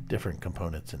different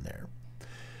components in there.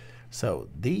 So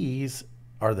these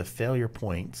are the failure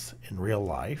points in real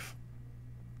life,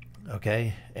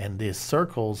 okay? And these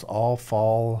circles all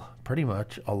fall pretty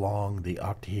much along the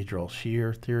octahedral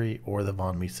shear theory or the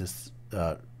von Mises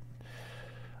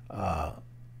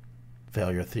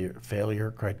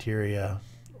failure criteria,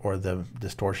 or the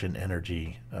distortion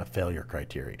energy failure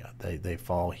criteria. They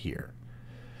fall here.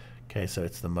 Okay, so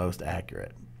it's the most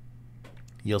accurate.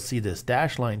 You'll see this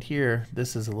dash line here.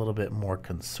 This is a little bit more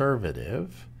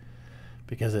conservative,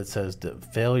 because it says that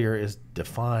failure is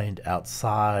defined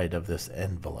outside of this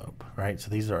envelope, right? So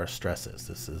these are our stresses.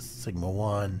 This is sigma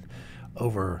 1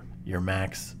 over your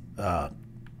max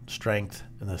strength,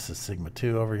 and this is sigma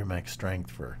 2 over your max strength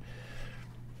for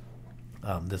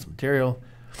this material.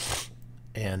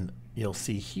 And you'll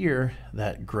see here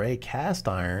that gray cast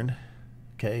iron,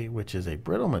 okay, which is a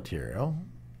brittle material,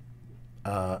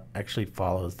 actually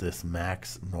follows this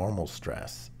max normal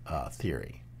stress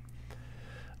theory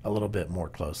a little bit more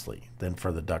closely than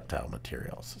for the ductile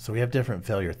materials. So we have different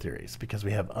failure theories because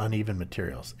we have uneven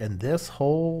materials. And this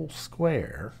whole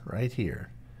square right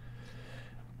here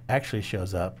actually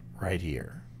shows up right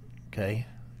here, okay?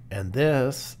 And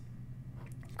this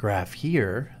graph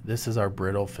here, this is our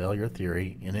brittle failure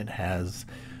theory, and it has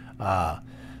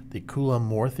the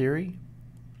Coulomb-Moore theory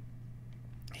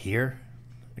here,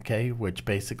 okay, which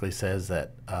basically says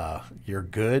that you're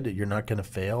good, you're not going to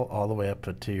fail all the way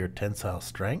up to your tensile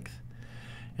strength.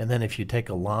 And then if you take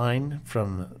a line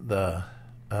from the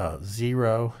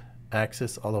 0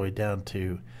 axis all the way down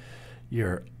to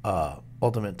your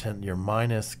your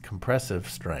minus compressive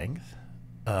strength,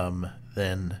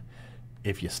 then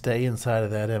if you stay inside of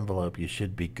that envelope, you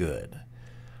should be good.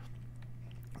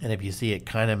 And if you see, it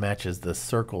kind of matches the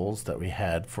circles that we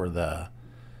had for the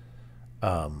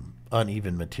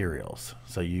uneven materials.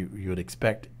 So you would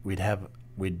expect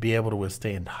we'd be able to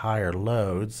withstand higher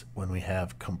loads when we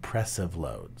have compressive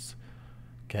loads.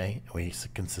 Okay, we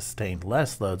can sustain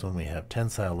less loads when we have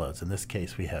tensile loads. In this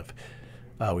case, we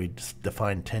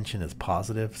define tension as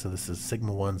positive. So this is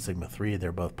sigma 1, sigma 3.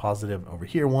 They're both positive. Over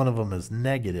here, one of them is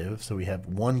negative. So we have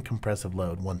one compressive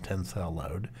load, one tensile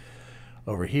load.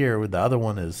 Over here, with the other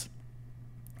one is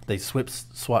they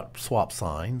swap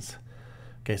signs.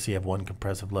 Okay, so you have one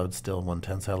compressive load still and one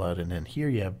tensile load, and then here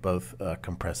you have both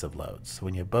compressive loads. So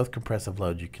when you have both compressive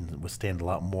loads, you can withstand a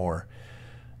lot more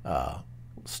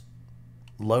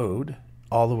load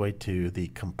all the way to the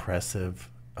compressive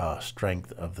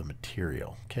strength of the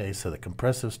material. Okay, so the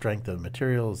compressive strength of the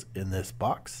material is in this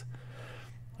box.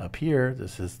 Up here,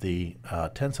 this is the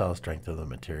tensile strength of the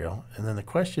material. And then the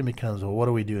question becomes, well, what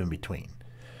do we do in between?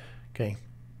 Okay,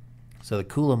 so the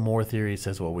Coulomb-Moore theory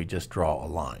says, well, we just draw a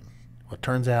line. Well, it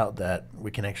turns out that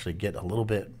we can actually get a little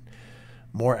bit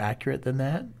more accurate than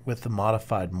that with the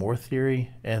modified Moore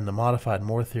theory. And the modified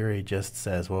Moore theory just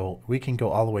says, well, we can go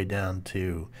all the way down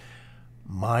to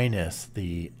minus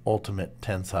the ultimate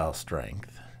tensile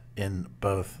strength in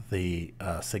both the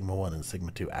sigma 1 and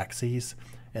sigma 2 axes.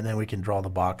 And then we can draw the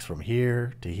box from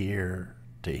here to here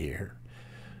to here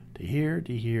to here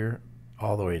to here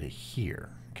all the way to here.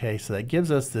 Okay, so that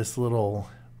gives us this little,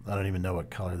 I don't even know what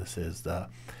color this is, the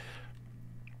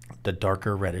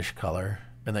darker reddish color,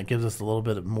 and that gives us a little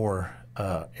bit more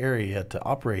area to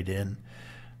operate in,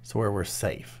 so where we're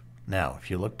safe. Now,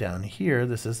 if you look down here,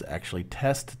 this is actually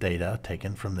test data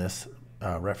taken from this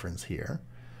reference here,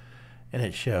 and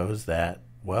it shows that,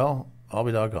 well, I'll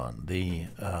be doggone, the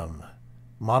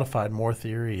modified Moore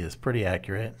theory is pretty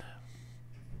accurate,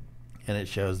 and it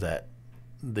shows that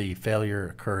the failure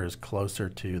occurs closer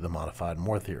to the modified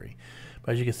Moore theory.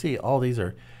 But as you can see, all these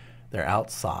they're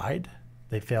outside.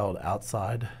 They failed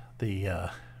outside the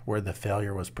where the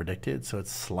failure was predicted, so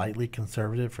it's slightly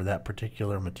conservative for that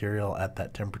particular material at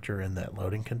that temperature in that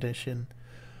loading condition.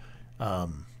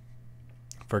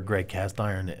 For gray cast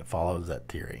iron, it follows that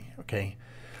theory. Okay,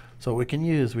 so what we can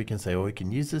use, we can say, well, we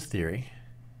can use this theory,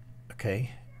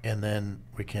 okay, and then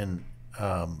we can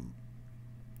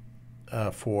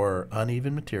for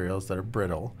uneven materials that are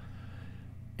brittle,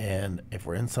 and if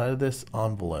we're inside of this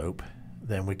envelope,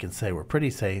 then we can say we're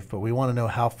pretty safe, but we want to know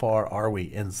how far are we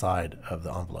inside of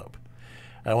the envelope.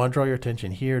 And I want to draw your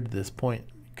attention here to this point.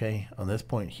 Okay, on this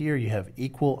point here, you have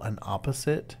equal and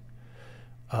opposite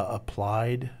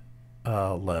applied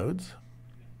loads,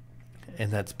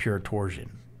 and that's pure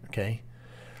torsion. Okay,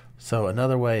 so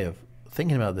another way of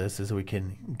thinking about this is we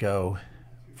can go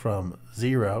from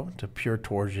 0 to pure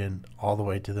torsion all the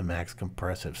way to the max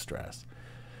compressive stress.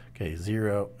 Okay,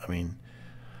 0, I mean,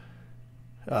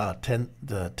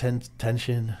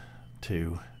 tension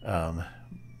to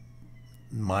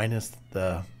minus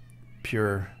the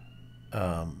pure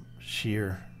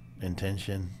shear and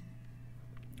tension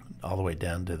all the way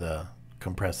down to the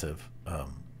compressive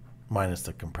minus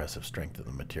the compressive strength of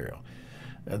the material.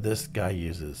 This guy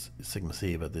uses sigma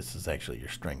c, but this is actually your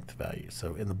strength value.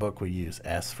 So in the book we use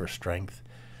S for strength,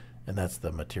 and that's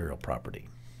the material property.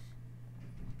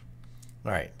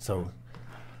 All right, so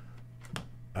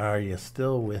are you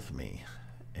still with me?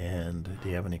 And do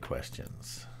you have any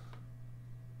questions?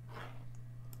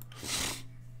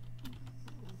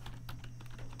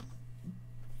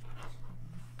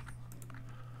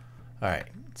 All right,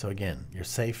 so again, you're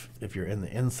safe if you're in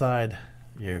the inside,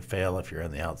 you fail if you're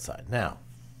on the outside. Now,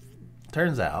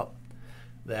 turns out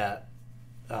that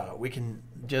we can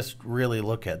just really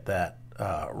look at that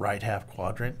right half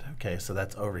quadrant. Okay, so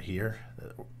that's over here.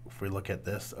 If we look at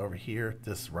this over here,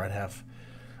 this right half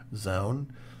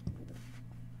zone.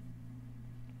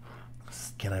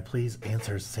 Can I please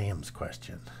answer Sam's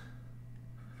question?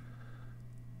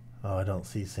 Oh, I don't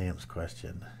see Sam's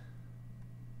question.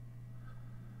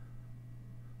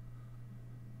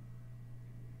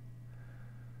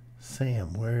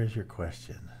 Sam, where is your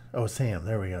question? Oh, Sam,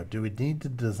 there we go. Do we need to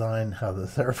design how the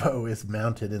servo is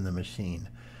mounted in the machine,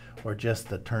 or just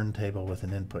the turntable with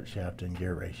an input shaft and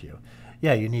gear ratio?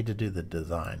 Yeah, you need to do the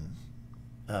design.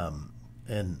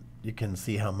 And you can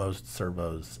see how most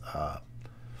servos are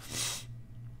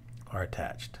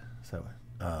attached. So,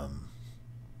 all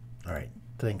right.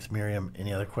 Thanks, Miriam.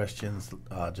 Any other questions?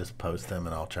 Just post them,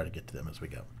 and I'll try to get to them as we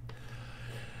go.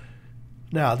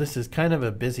 Now, this is kind of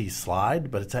a busy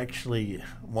slide, but it's actually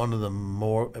one of the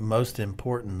most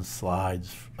important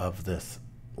slides of this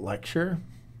lecture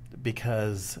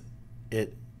because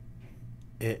it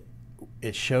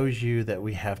shows you that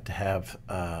we have to have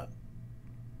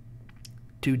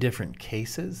two different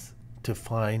cases to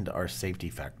find our safety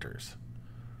factors.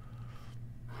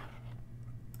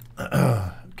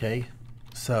 Okay,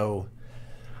 so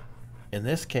in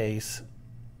this case,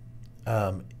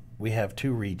 we have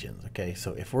two regions. Okay,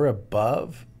 so if we're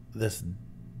above this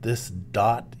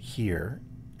dot here,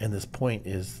 and this point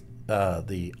is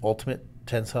the ultimate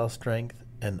tensile strength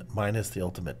and minus the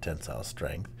ultimate tensile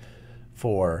strength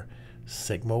for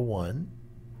sigma 1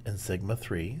 and sigma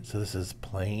 3. So this is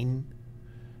plane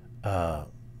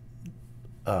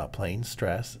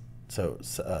stress. So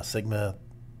sigma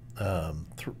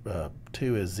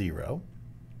 2 is 0.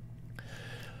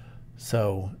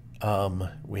 So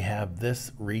we have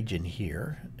this region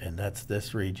here, and that's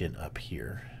this region up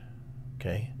here.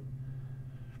 Okay.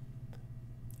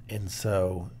 And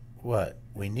so what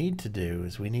we need to do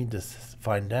is we need to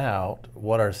find out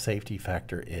what our safety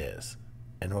factor is.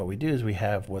 And what we do is we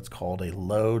have what's called a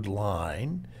load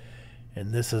line,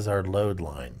 and this is our load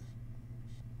line.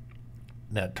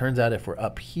 Now it turns out if we're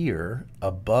up here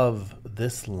above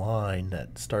this line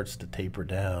that starts to taper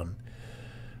down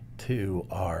to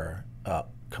our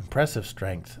compressive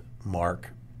strength mark,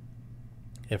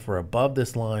 if we're above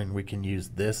this line, we can use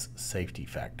this safety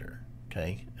factor.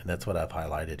 Okay, and that's what I've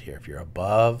highlighted here. If you're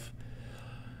above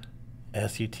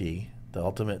SUT, the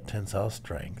ultimate tensile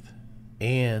strength,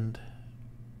 and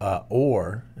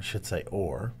or I should say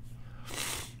or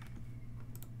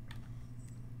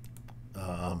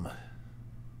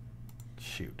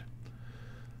shoot.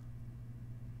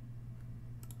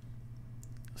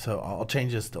 So I'll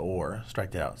change this to or,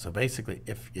 strike that out. So basically,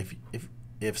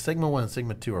 if sigma 1 and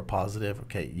sigma 2 are positive,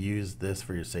 okay, use this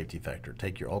for your safety factor.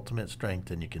 Take your ultimate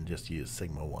strength, and you can just use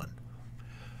sigma 1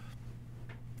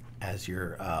 as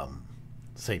your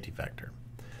safety factor.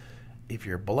 If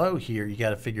you're below here, you got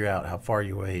to figure out how far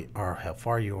you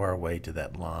are away to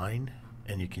that line,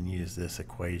 and you can use this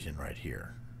equation right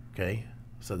here. Okay,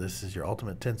 so this is your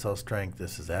ultimate tensile strength.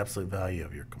 This is the absolute value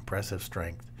of your compressive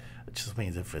strength. It just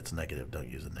means if it's negative, don't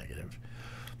use a negative.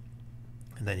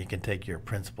 And then you can take your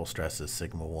principal stresses,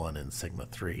 sigma 1 and sigma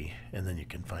 3, and then you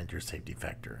can find your safety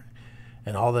factor.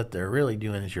 And all that they're really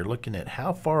doing is you're looking at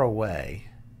how far away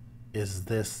is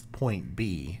this point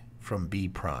B from B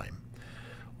prime.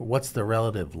 What's the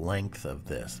relative length of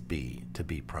this B to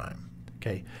B prime?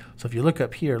 Okay, so if you look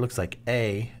up here, it looks like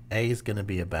A is going to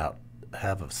be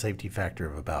have a safety factor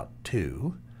of about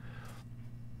 2.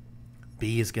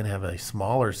 B is going to have a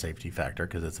smaller safety factor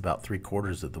because it's about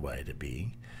 3/4 of the way to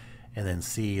B. And then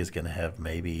C is going to have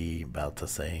maybe about the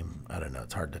same. I don't know.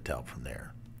 It's hard to tell from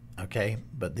there. Okay,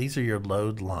 but these are your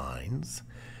load lines.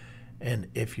 And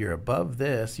if you're above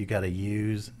this, you got to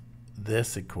use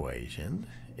this equation.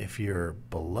 If you're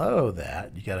below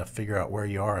that, you got to figure out where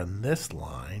you are in this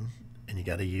line, and you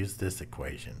got to use this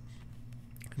equation.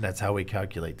 And that's how we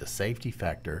calculate the safety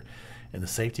factor. And the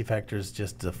safety factor is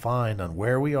just defined on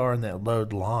where we are in that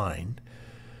load line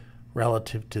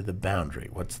relative to the boundary.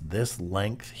 What's this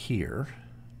length here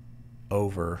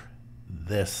over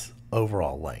this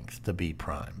overall length to B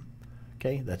prime?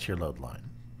 Okay, that's your load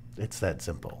line. It's that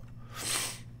simple.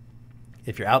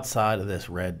 If you're outside of this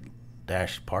red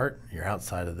dashed part, you're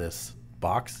outside of this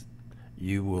box,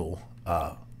 you will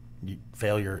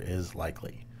failure is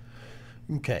likely.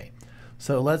 Okay,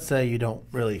 so let's say you don't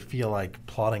really feel like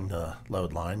plotting the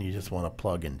load line, you just want to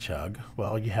plug and chug.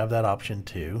 Well, you have that option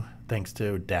too, thanks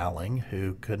to Dowling,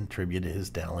 who contributed his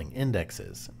Dowling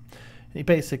indexes. And he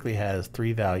basically has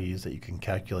 3 values that you can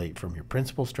calculate from your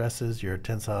principal stresses, your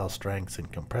tensile strengths,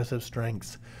 and compressive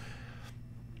strengths.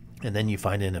 And then you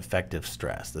find an effective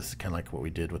stress. This is kind of like what we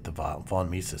did with the von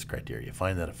Mises criteria. You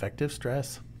find that effective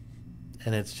stress,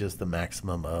 and it's just the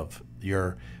maximum of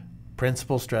your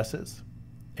principal stresses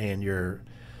and your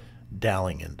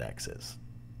Dowling indexes.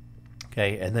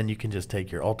 Okay, and then you can just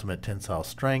take your ultimate tensile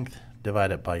strength,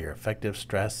 divide it by your effective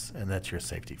stress, and that's your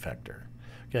safety factor.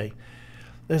 Okay,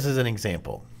 this is an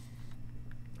example.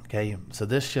 Okay, so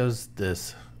this shows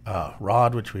this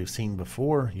rod, which we've seen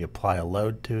before. You apply a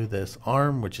load to this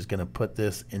arm, which is going to put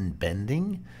this in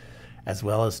bending, as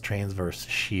well as transverse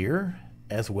shear,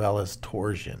 as well as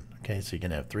torsion. Okay, so you're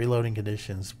going to have 3 loading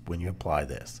conditions when you apply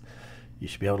this. You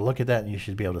should be able to look at that, and you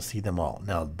should be able to see them all.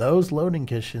 Now, those loading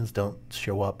conditions don't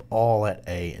show up all at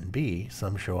A and B.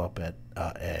 Some show up at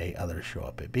A, others show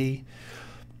up at B.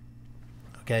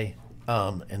 Okay,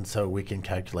 and so we can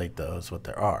calculate those, what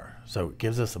there are. So it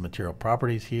gives us the material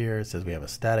properties here. It says we have a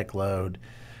static load,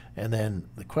 And then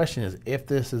the question is, if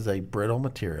this is a brittle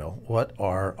material, what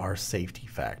are our safety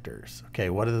factors? Okay,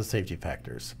 what are the safety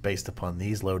factors based upon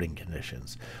these loading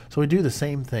conditions? So we do the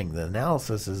same thing. The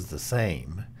analysis is the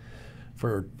same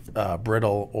for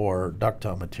brittle or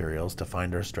ductile materials to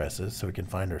find our stresses. So we can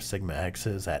find our sigma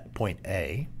x's at point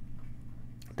A.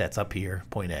 That's up here,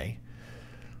 point A.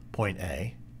 Point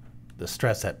A. The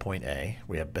stress at point A.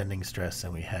 We have bending stress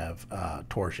and we have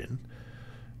torsion.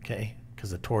 Okay, because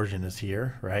the torsion is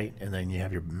here, right? And then you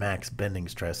have your max bending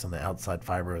stress on the outside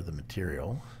fiber of the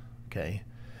material. Okay,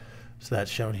 so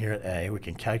that's shown here at A. We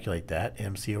can calculate that,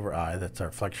 MC over I. That's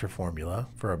our flexure formula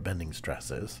for our bending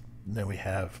stresses. And then we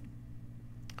have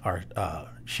our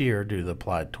shear due to the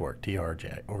applied torque, TR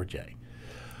over J.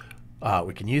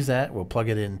 We can use that. We'll plug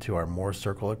it into our Mohr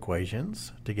circle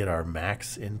equations to get our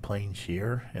max in plane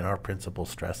shear and our principal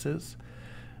stresses.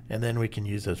 And then we can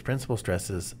use those principal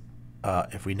stresses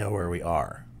if we know where we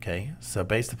are. Okay, so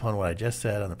based upon what I just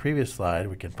said on the previous slide,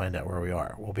 we can find out where we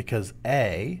are. Well, because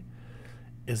A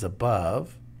is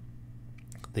above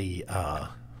the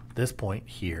this point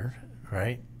here,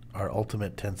 right, our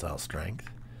ultimate tensile strength,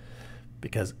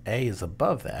 because A is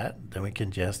above that, then we can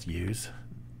just use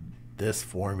this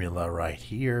formula right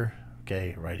here,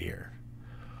 okay, right here.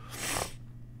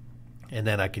 And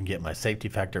then I can get my safety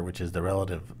factor, which is the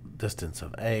relative distance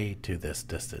of A to this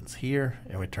distance here,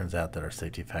 and it turns out that our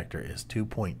safety factor is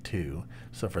 2.2.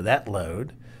 So for that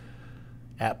load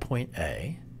at point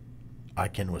A, I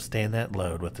can withstand that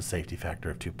load with the safety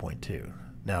factor of 2.2.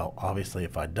 Now, obviously,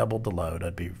 if I doubled the load,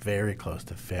 I'd be very close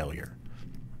to failure.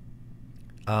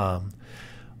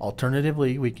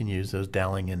 Alternatively, we can use those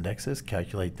Dowling indexes,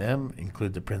 calculate them,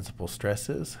 include the principal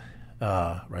stresses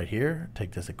right here,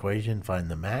 take this equation, find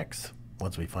the max.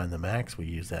 Once we find the max, we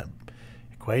use that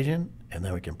equation, and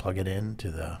then we can plug it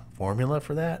into the formula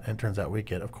for that, and it turns out we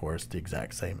get, of course, the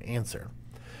exact same answer.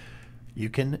 You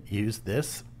can use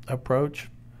this approach,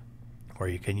 or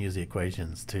you can use the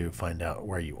equations to find out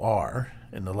where you are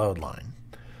in the load line.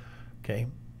 Okay.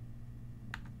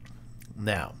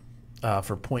 Now,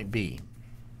 for point B.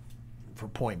 For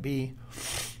point B,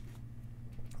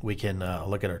 we can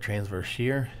look at our transverse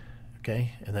shear,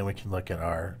 okay, and then we can look at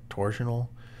our torsional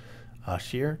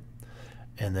shear,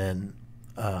 and then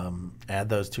add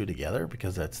those two together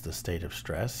because that's the state of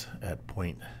stress at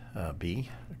point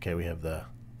B. Okay, we have the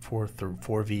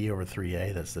 4V over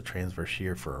 3A, that's the transverse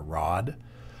shear for a rod,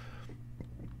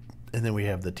 and then we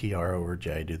have the TR over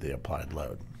J due to the applied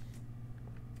load.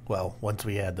 Well, once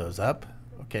we add those up,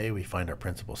 okay, we find our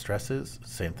principal stresses.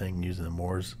 Same thing using the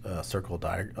Mohr's circle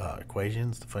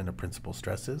equations to find the principal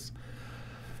stresses.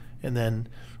 And then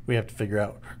we have to figure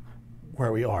out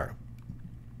where we are.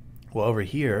 Well, over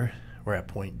here, we're at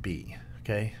point B.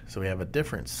 Okay, so we have a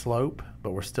different slope,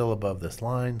 but we're still above this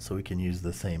line, so we can use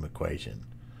the same equation.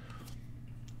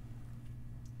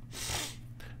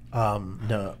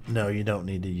 No, you don't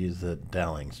need to use the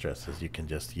Dowling stresses. You can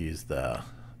just use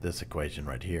this equation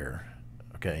right here.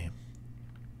 Okay.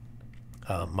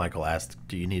 Michael asked,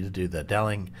 do you need to do the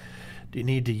Dowling? Do you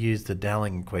need to use the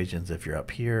Dowling equations if you're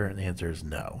up here? And the answer is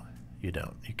no, you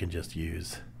don't. You can just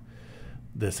use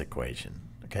this equation.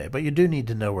 Okay, but you do need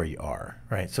to know where you are,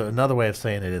 right? So another way of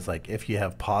saying it is like if you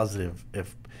have positive,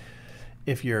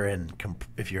 if you're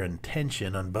in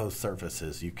tension on both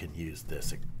surfaces, you can use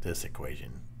this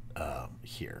equation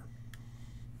here.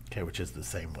 Okay, which is the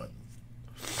same one.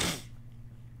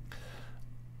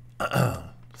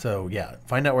 So yeah,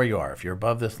 find out where you are. If you're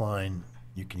above this line,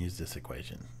 you can use this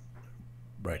equation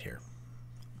right here.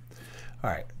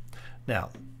 All right, now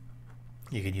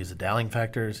you can use the Dowling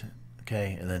factors,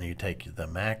 okay, and then you take the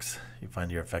max, you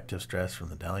find your effective stress from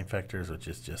the Dowling factors, which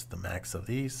is just the max of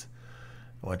these.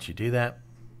 Once you do that,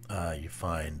 you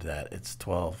find that it's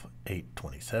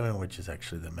 12,827, which is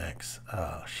actually the max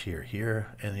shear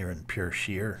here, and you're in pure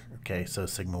shear, okay, so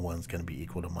sigma 1 is going to be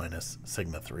equal to minus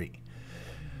sigma 3.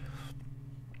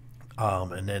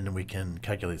 And then we can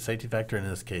calculate the safety factor. In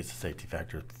this case, the safety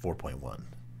factor is 4.1. All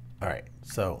right,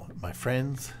 so my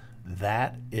friends,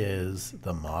 that is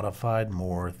the modified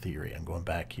Mohr theory. I'm going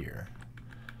back here.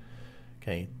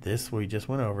 Okay, this we just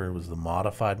went over was the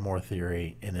modified Mohr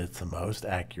theory, and it's the most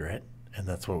accurate, and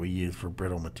that's what we use for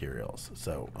brittle materials.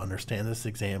 So understand this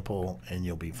example, and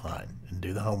you'll be fine. And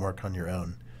do the homework on your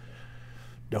own.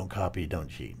 Don't copy, don't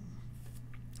cheat.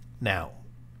 Now,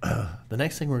 the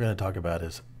next thing we're going to talk about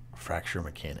is fracture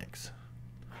mechanics.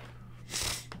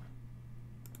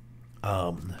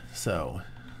 So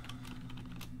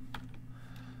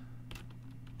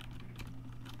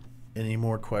any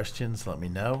more questions, let me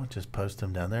know. Just post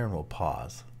them down there and we'll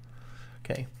pause.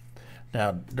 Okay.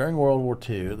 Now, during World War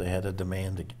II, they had a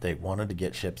demand they wanted to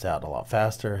get ships out a lot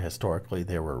faster. Historically,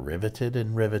 they were riveted,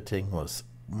 and riveting was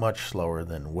much slower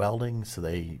than welding, so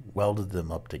they welded them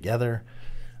up together,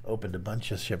 opened a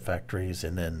bunch of ship factories,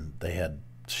 and then they had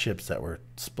ships that were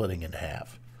splitting in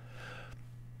half.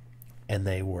 And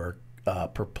they were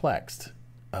perplexed.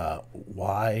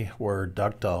 Why were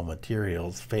ductile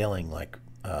materials failing like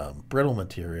brittle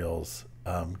materials?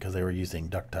 Because they were using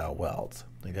ductile welds.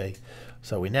 Okay,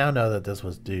 so we now know that this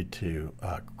was due to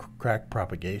crack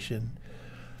propagation,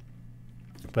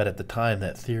 but at the time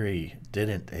that theory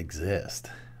didn't exist.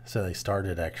 So they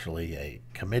started actually a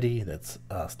committee that's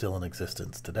still in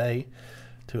existence today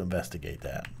to investigate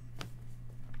that.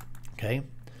 Okay,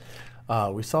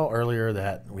 we saw earlier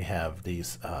that we have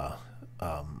these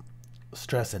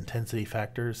stress intensity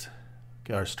factors,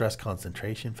 or stress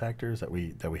concentration factors that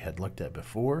we had looked at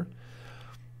before.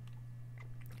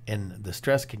 And the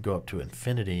stress can go up to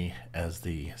infinity as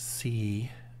the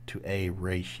C to A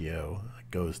ratio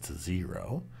goes to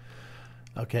 0.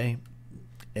 Okay,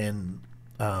 and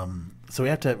so we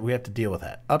have to deal with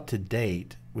that. Up to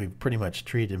date, we've pretty much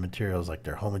treated materials like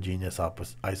they're homogeneous,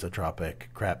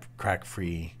 isotropic,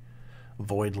 crack-free,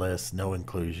 voidless, no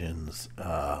inclusions,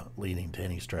 leading to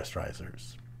any stress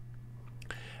risers.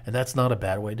 And that's not a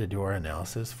bad way to do our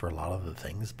analysis for a lot of the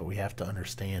things, but we have to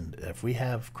understand if we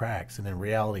have cracks, and in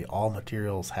reality all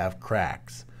materials have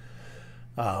cracks,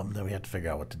 then we have to figure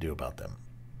out what to do about them.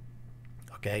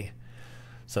 Okay,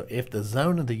 so if the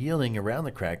zone of the yielding around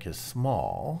the crack is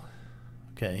small,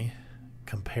 okay,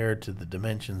 compared to the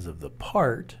dimensions of the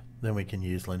part, then we can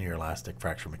use linear elastic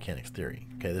fracture mechanics theory.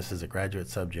 Okay, this is a graduate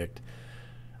subject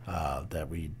that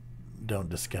we don't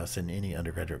discuss in any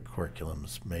undergraduate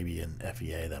curriculums. Maybe in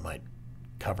FEA that might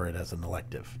cover it as an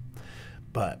elective.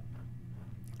 But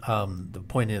the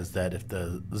point is that if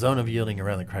the zone of yielding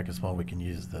around the crack is small, we can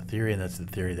use the theory, and that's the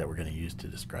theory that we're going to use to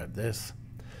describe this.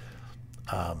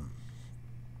 All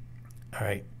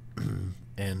right,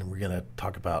 and we're going to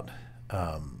talk about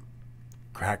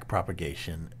crack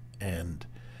propagation and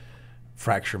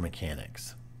fracture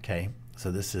mechanics. Okay,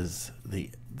 so this is the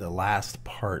last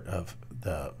part of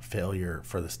the failure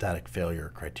for the static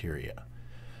failure criteria.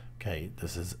 Okay,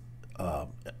 this is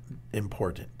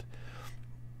important.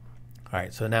 All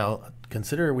right, so now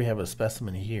consider we have a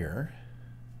specimen here,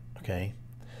 okay,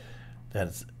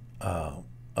 that's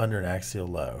under an axial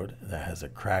load that has a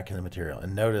crack in the material.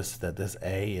 And notice that this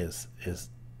A is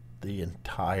the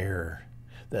entire,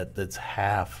 that's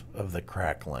half of the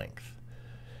crack length.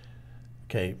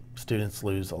 Okay, students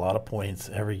lose a lot of points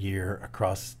every year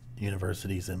across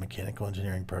universities and mechanical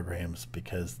engineering programs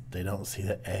because they don't see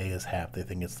that A is half. They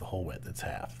think it's the whole width. It's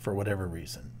half for whatever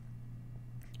reason.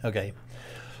 Okay,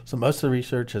 so most of the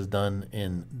research is done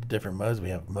in different modes. We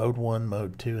have mode 1,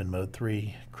 mode 2, and mode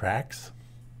 3 cracks.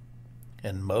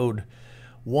 And mode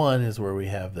 1 is where we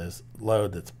have this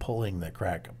load that's pulling the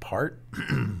crack apart.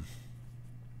 And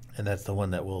that's the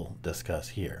one that we'll discuss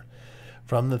here.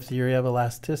 From the theory of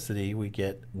elasticity, we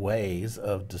get ways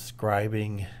of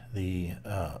describing the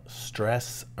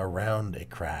stress around a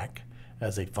crack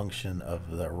as a function of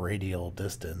the radial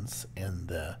distance and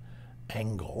the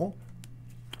angle.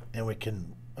 And we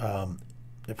can,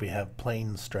 if we have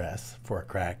plane stress for a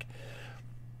crack,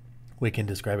 we can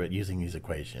describe it using these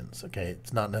equations. Okay,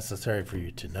 it's not necessary for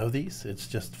you to know these. It's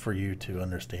just for you to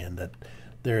understand that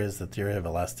there is the theory of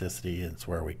elasticity, and it's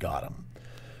where we got them.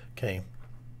 Okay.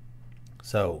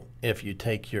 So if you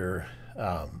take your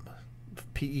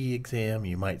PE exam,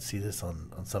 you might see this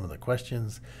on some of the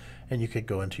questions, and you could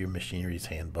go into your machinery's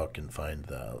handbook and find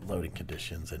the loading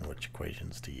conditions and which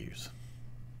equations to use.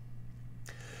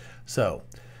 So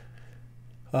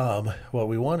what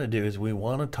we want to do is we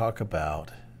want to talk about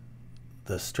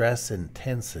the stress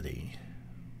intensity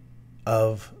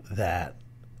of that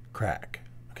crack.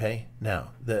 Okay,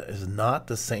 now that is not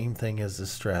the same thing as the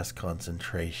stress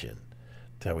concentration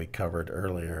that we covered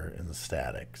earlier in the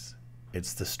statics.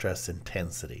 It's the stress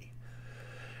intensity.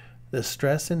 The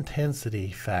stress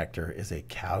intensity factor is a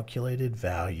calculated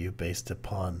value based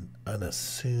upon an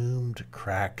assumed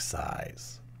crack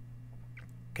size.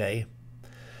 Okay?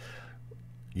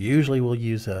 Usually we'll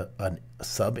use a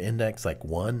sub-index like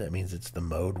 1. That means it's the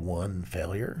mode 1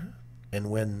 failure.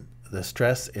 And when the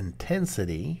stress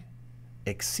intensity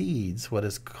exceeds what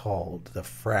is called the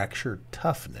fracture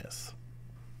toughness,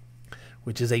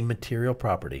 which is a material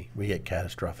property, we get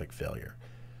catastrophic failure.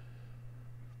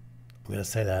 I'm going to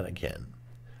say that again.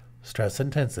 Stress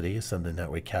intensity is something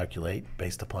that we calculate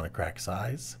based upon a crack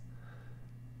size,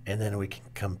 and then we can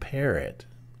compare it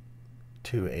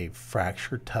to a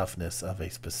fracture toughness of a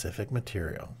specific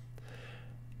material.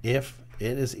 If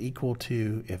it is equal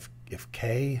to, if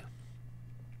K,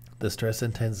 the stress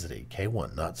intensity,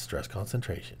 K1, not stress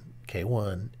concentration,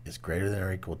 K1 is greater than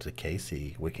or equal to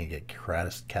Kc, we can get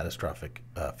catastrophic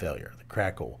failure. The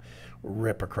crack will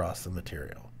rip across the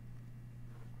material.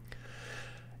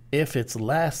 If it's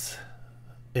less,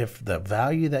 if the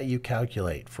value that you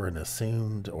calculate for an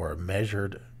assumed or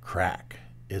measured crack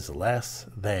is less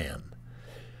than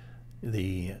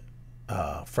the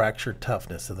fracture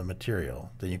toughness of the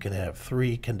material, then you can have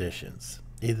three conditions.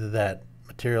 Either that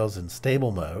material is in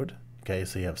stable mode, okay,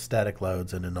 so you have static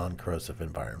loads in a non-corrosive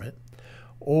environment,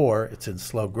 or it's in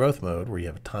slow growth mode where you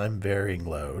have a time varying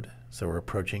load, so we're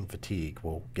approaching fatigue.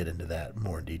 We'll get into that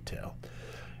more in detail.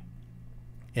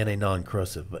 In a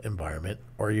non-corrosive environment,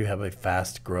 or you have a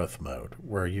fast growth mode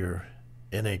where you're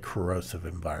in a corrosive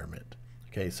environment.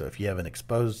 Okay, so if you have an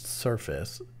exposed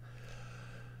surface,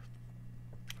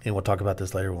 and we'll talk about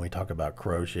this later when we talk about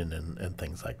corrosion and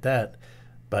things like that,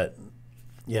 but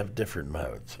you have different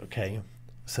modes, okay?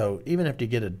 So even after you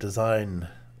get a design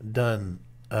done,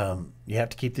 you have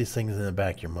to keep these things in the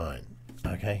back of your mind,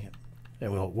 okay?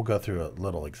 And we'll go through a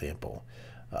little example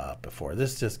before.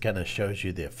 This just kind of shows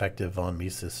you the effective von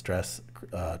Mises stress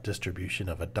distribution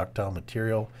of a ductile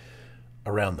material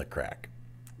around the crack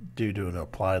due to an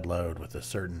applied load with a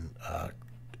certain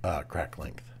crack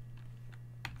length.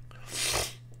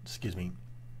 Excuse me.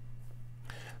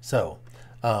 So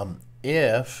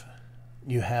if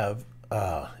you have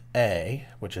A,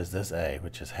 which is this A,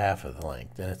 which is half of the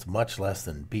length, and it's much less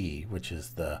than B, which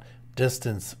is the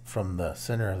distance from the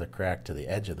center of the crack to the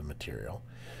edge of the material,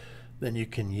 then you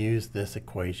can use this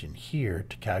equation here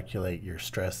to calculate your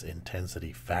stress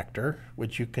intensity factor,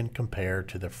 which you can compare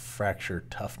to the fracture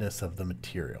toughness of the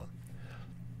material.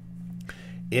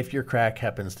 If your crack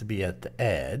happens to be at the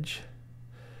edge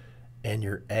and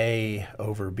your A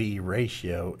over B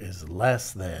ratio is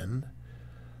less than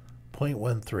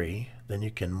 0.13, then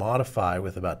you can modify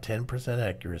with about 10%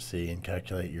 accuracy and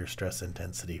calculate your stress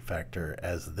intensity factor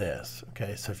as this.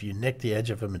 Okay, so if you nick the edge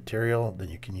of a material, then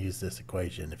you can use this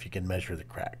equation if you can measure the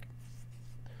crack.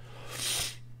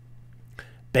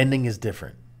 Bending is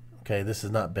different. Okay, this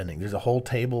is not bending. There's a whole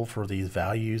table for these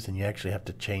values and you actually have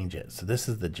to change it. So this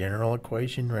is the general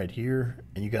equation right here,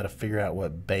 and you got to figure out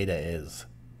what beta is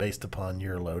based upon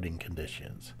your loading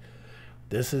conditions.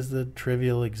 This is the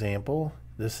trivial example.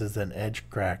 This is an edge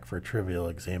crack for a trivial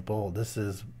example. This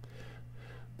is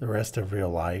the rest of real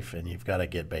life, and you've got to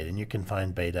get beta. And you can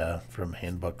find beta from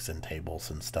handbooks and tables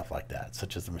and stuff like that,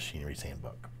 such as the Machinery's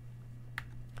Handbook.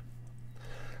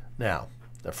 Now,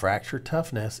 the fracture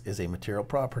toughness is a material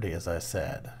property, as I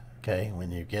said. Okay,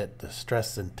 when you get the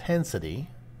stress intensity,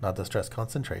 not the stress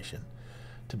concentration,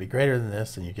 to be greater than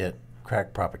this, and you get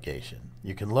crack propagation.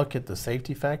 You can look at the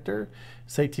safety factor.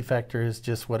 Safety factor is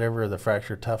just whatever the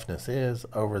fracture toughness is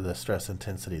over the stress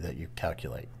intensity that you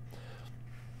calculate.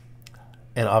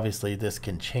 And obviously this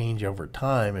can change over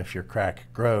time if your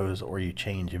crack grows or you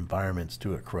change environments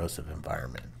to a corrosive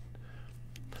environment.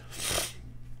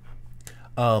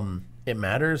 It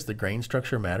matters, the grain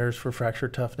structure matters for fracture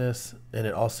toughness, and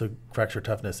it also, fracture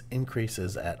toughness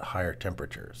increases at higher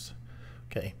temperatures.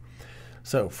 Okay.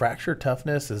 So fracture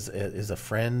toughness is a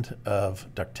friend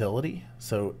of ductility.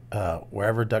 So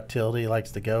wherever ductility likes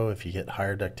to go, if you get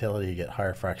higher ductility, you get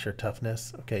higher fracture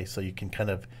toughness. Okay, so you can kind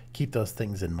of keep those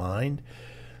things in mind.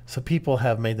 So people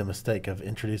have made the mistake of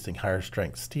introducing higher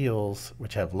strength steels,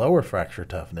 which have lower fracture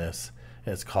toughness,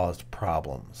 and it's caused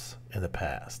problems in the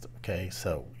past. Okay,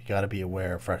 so you got to be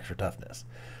aware of fracture toughness.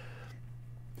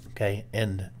 Okay,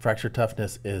 and fracture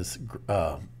toughness is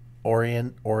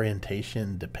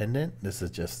orientation dependent. This is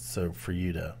just so for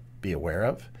you to be aware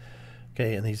of.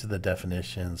 Okay, and these are the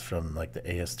definitions from like the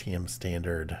ASTM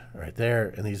standard right there,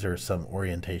 and these are some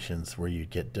orientations where you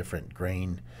get different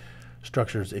grain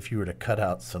structures. If you were to cut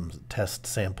out some test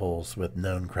samples with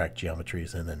known crack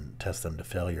geometries and then test them to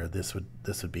failure, this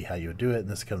would be how you would do it, and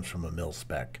this comes from a mil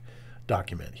spec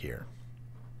document here.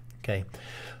 Okay.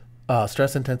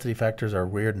 Stress intensity factors are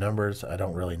weird numbers. I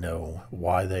don't really know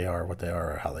why they are, what they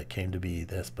are, or how they came to be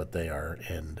this, but they are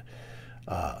in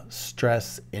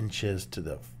stress inches to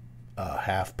the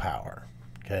half power.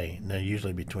 Okay, and they're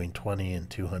usually between 20 and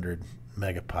 200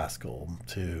 megapascal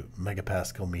to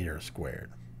megapascal meter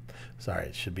squared. Sorry,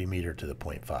 it should be meter to the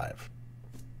 0.5.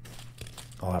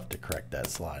 I'll have to correct that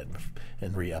slide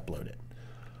and re-upload it.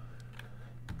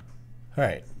 All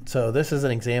right, so this is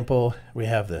an example. We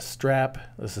have this strap.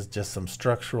 This is just some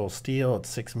structural steel. It's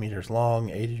 6 meters long,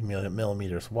 80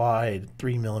 millimeters wide,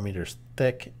 3 millimeters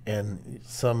thick, and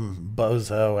some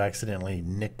bozo accidentally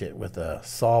nicked it with a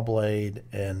saw blade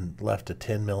and left a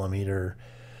 10 millimeter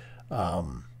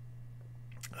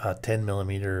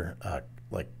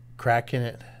like crack in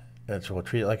it. So we'll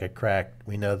treat it like a crack.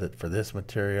 We know that for this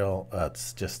material,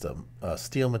 it's just a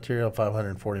steel material,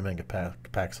 540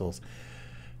 megapascals,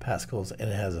 and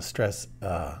it has a stress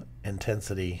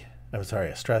intensity. I'm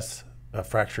sorry, a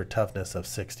fracture toughness of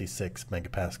 66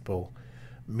 megapascal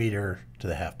meter to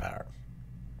the half power.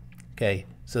 Okay,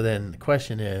 so then the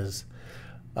question is,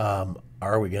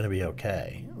 are we going to be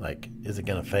okay? Like, is it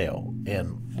going to fail?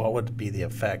 And what would be the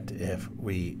effect if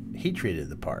we heat treated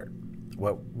the part?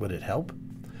 What would it help?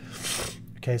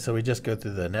 Okay, so we just go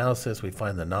through the analysis. We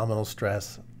find the nominal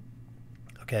stress.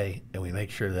 Okay, and we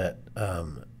make sure that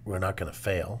we're not going to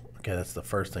fail. Okay, that's the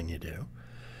first thing you do.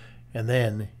 And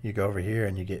then you go over here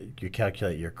and you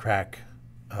calculate your crack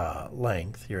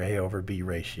length, your A over B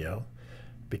ratio.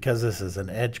 Because this is an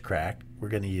edge crack, we're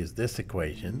going to use this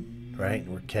equation, right?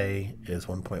 Where K is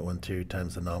 1.12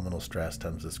 times the nominal stress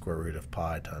times the square root of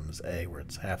pi times A, where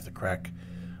it's half the crack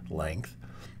length.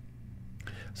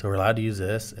 So we're allowed to use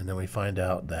this, and then we find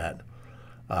out that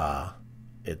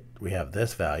we have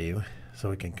this value, so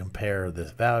we can compare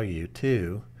this value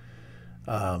to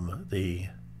the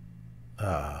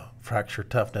fracture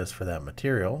toughness for that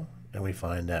material, and we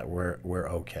find that we're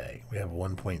okay. We have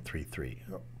 1.33.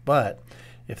 But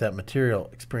if that material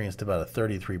experienced about a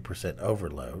 33%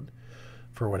 overload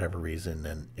for whatever reason,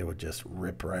 then it would just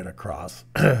rip right across.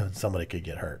 Somebody could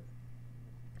get hurt.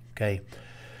 Okay,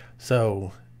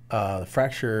 so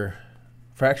fracture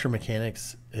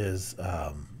mechanics is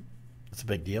it's a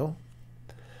big deal,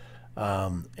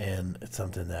 and it's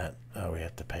something that we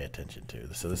have to pay attention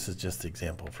to. So this is just an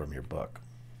example from your book.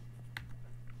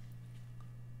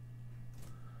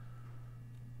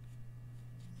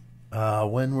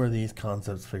 When were these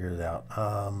concepts figured out?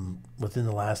 Within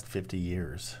the last 50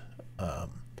 years. All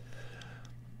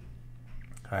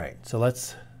right, so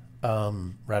let's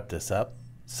wrap this up.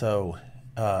 So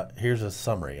here's a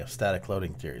summary of static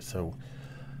loading theory.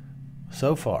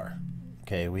 So far,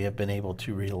 okay, we have been able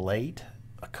to relate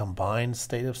a combined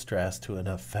state of stress to an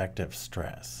effective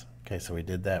stress. Okay, so we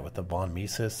did that with the von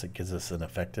Mises. It gives us an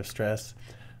effective stress.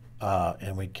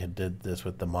 And we did this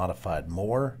with the modified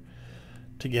Moore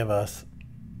to give us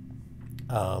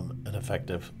an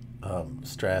effective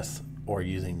stress, or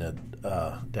using the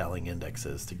Dowling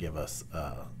indexes to give us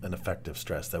an effective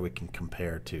stress that we can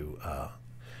compare to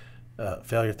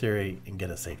failure theory and get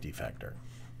a safety factor.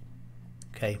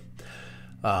 Okay,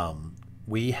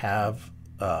 we have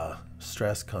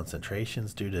stress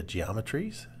concentrations due to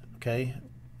geometries. Okay,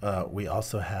 we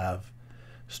also have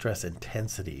stress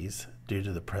intensities due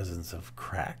to the presence of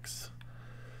cracks.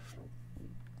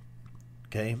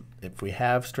 Okay, if we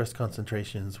have stress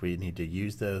concentrations, we need to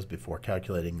use those before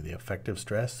calculating the effective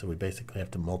stress. So we basically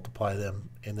have to multiply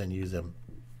them and then use them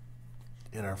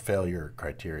in our failure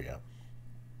criteria.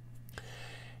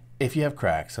 If you have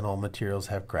cracks, and all materials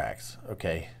have cracks,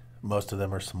 okay, most of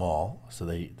them are small, so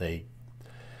they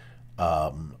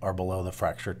are below the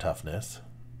fracture toughness.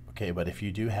 Okay, but if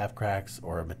you do have cracks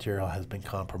or a material has been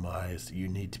compromised, you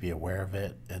need to be aware of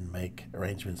it and make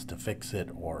arrangements to fix it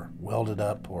or weld it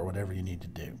up or whatever you need to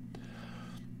do.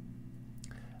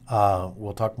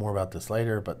 We'll talk more about this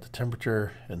later, but the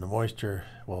temperature and the moisture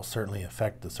will certainly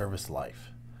affect the service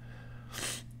life.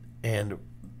 And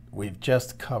we've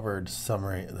just covered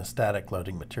summary the static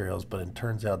loading materials, but it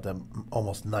turns out that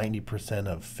almost 90%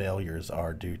 of failures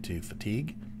are due to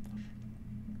fatigue.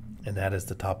 And that is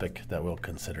the topic that we'll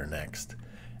consider next.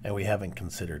 And we haven't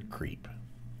considered creep.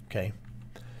 Okay?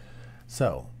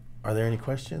 So, are there any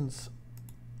questions?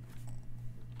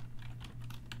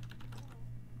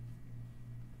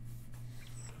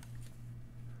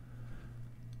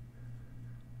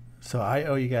 So I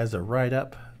owe you guys a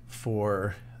write-up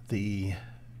for the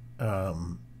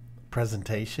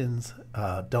presentations.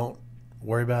 Don't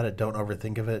worry about it. Don't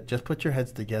overthink of it. Just put your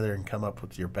heads together and come up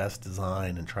with your best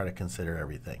design and try to consider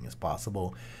everything as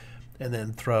possible. And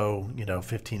then throw,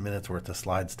 15 minutes worth of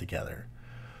slides together.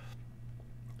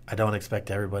 I don't expect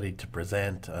everybody to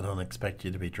present. I don't expect you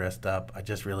to be dressed up. I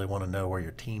just really want to know where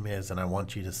your team is, and I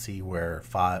want you to see where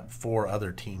 4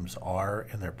 other teams are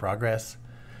in their progress.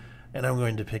 And I'm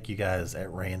going to pick you guys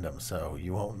at random, so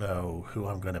you won't know who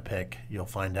I'm going to pick. You'll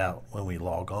find out when we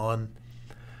log on.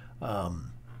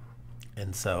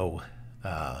 And so,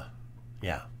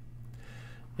 yeah.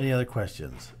 Any other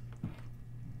questions?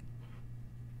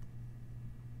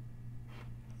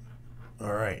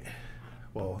 All right.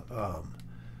 Well,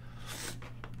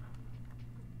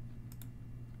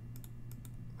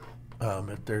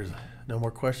 if there's no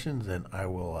more questions, then I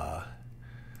will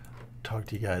talk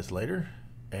to you guys later.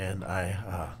 And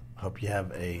I hope you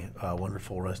have a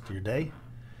wonderful rest of your day.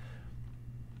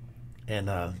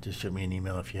 And just shoot me an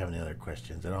email if you have any other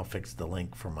questions, and I'll fix the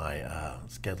link for my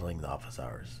scheduling the office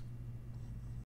hours.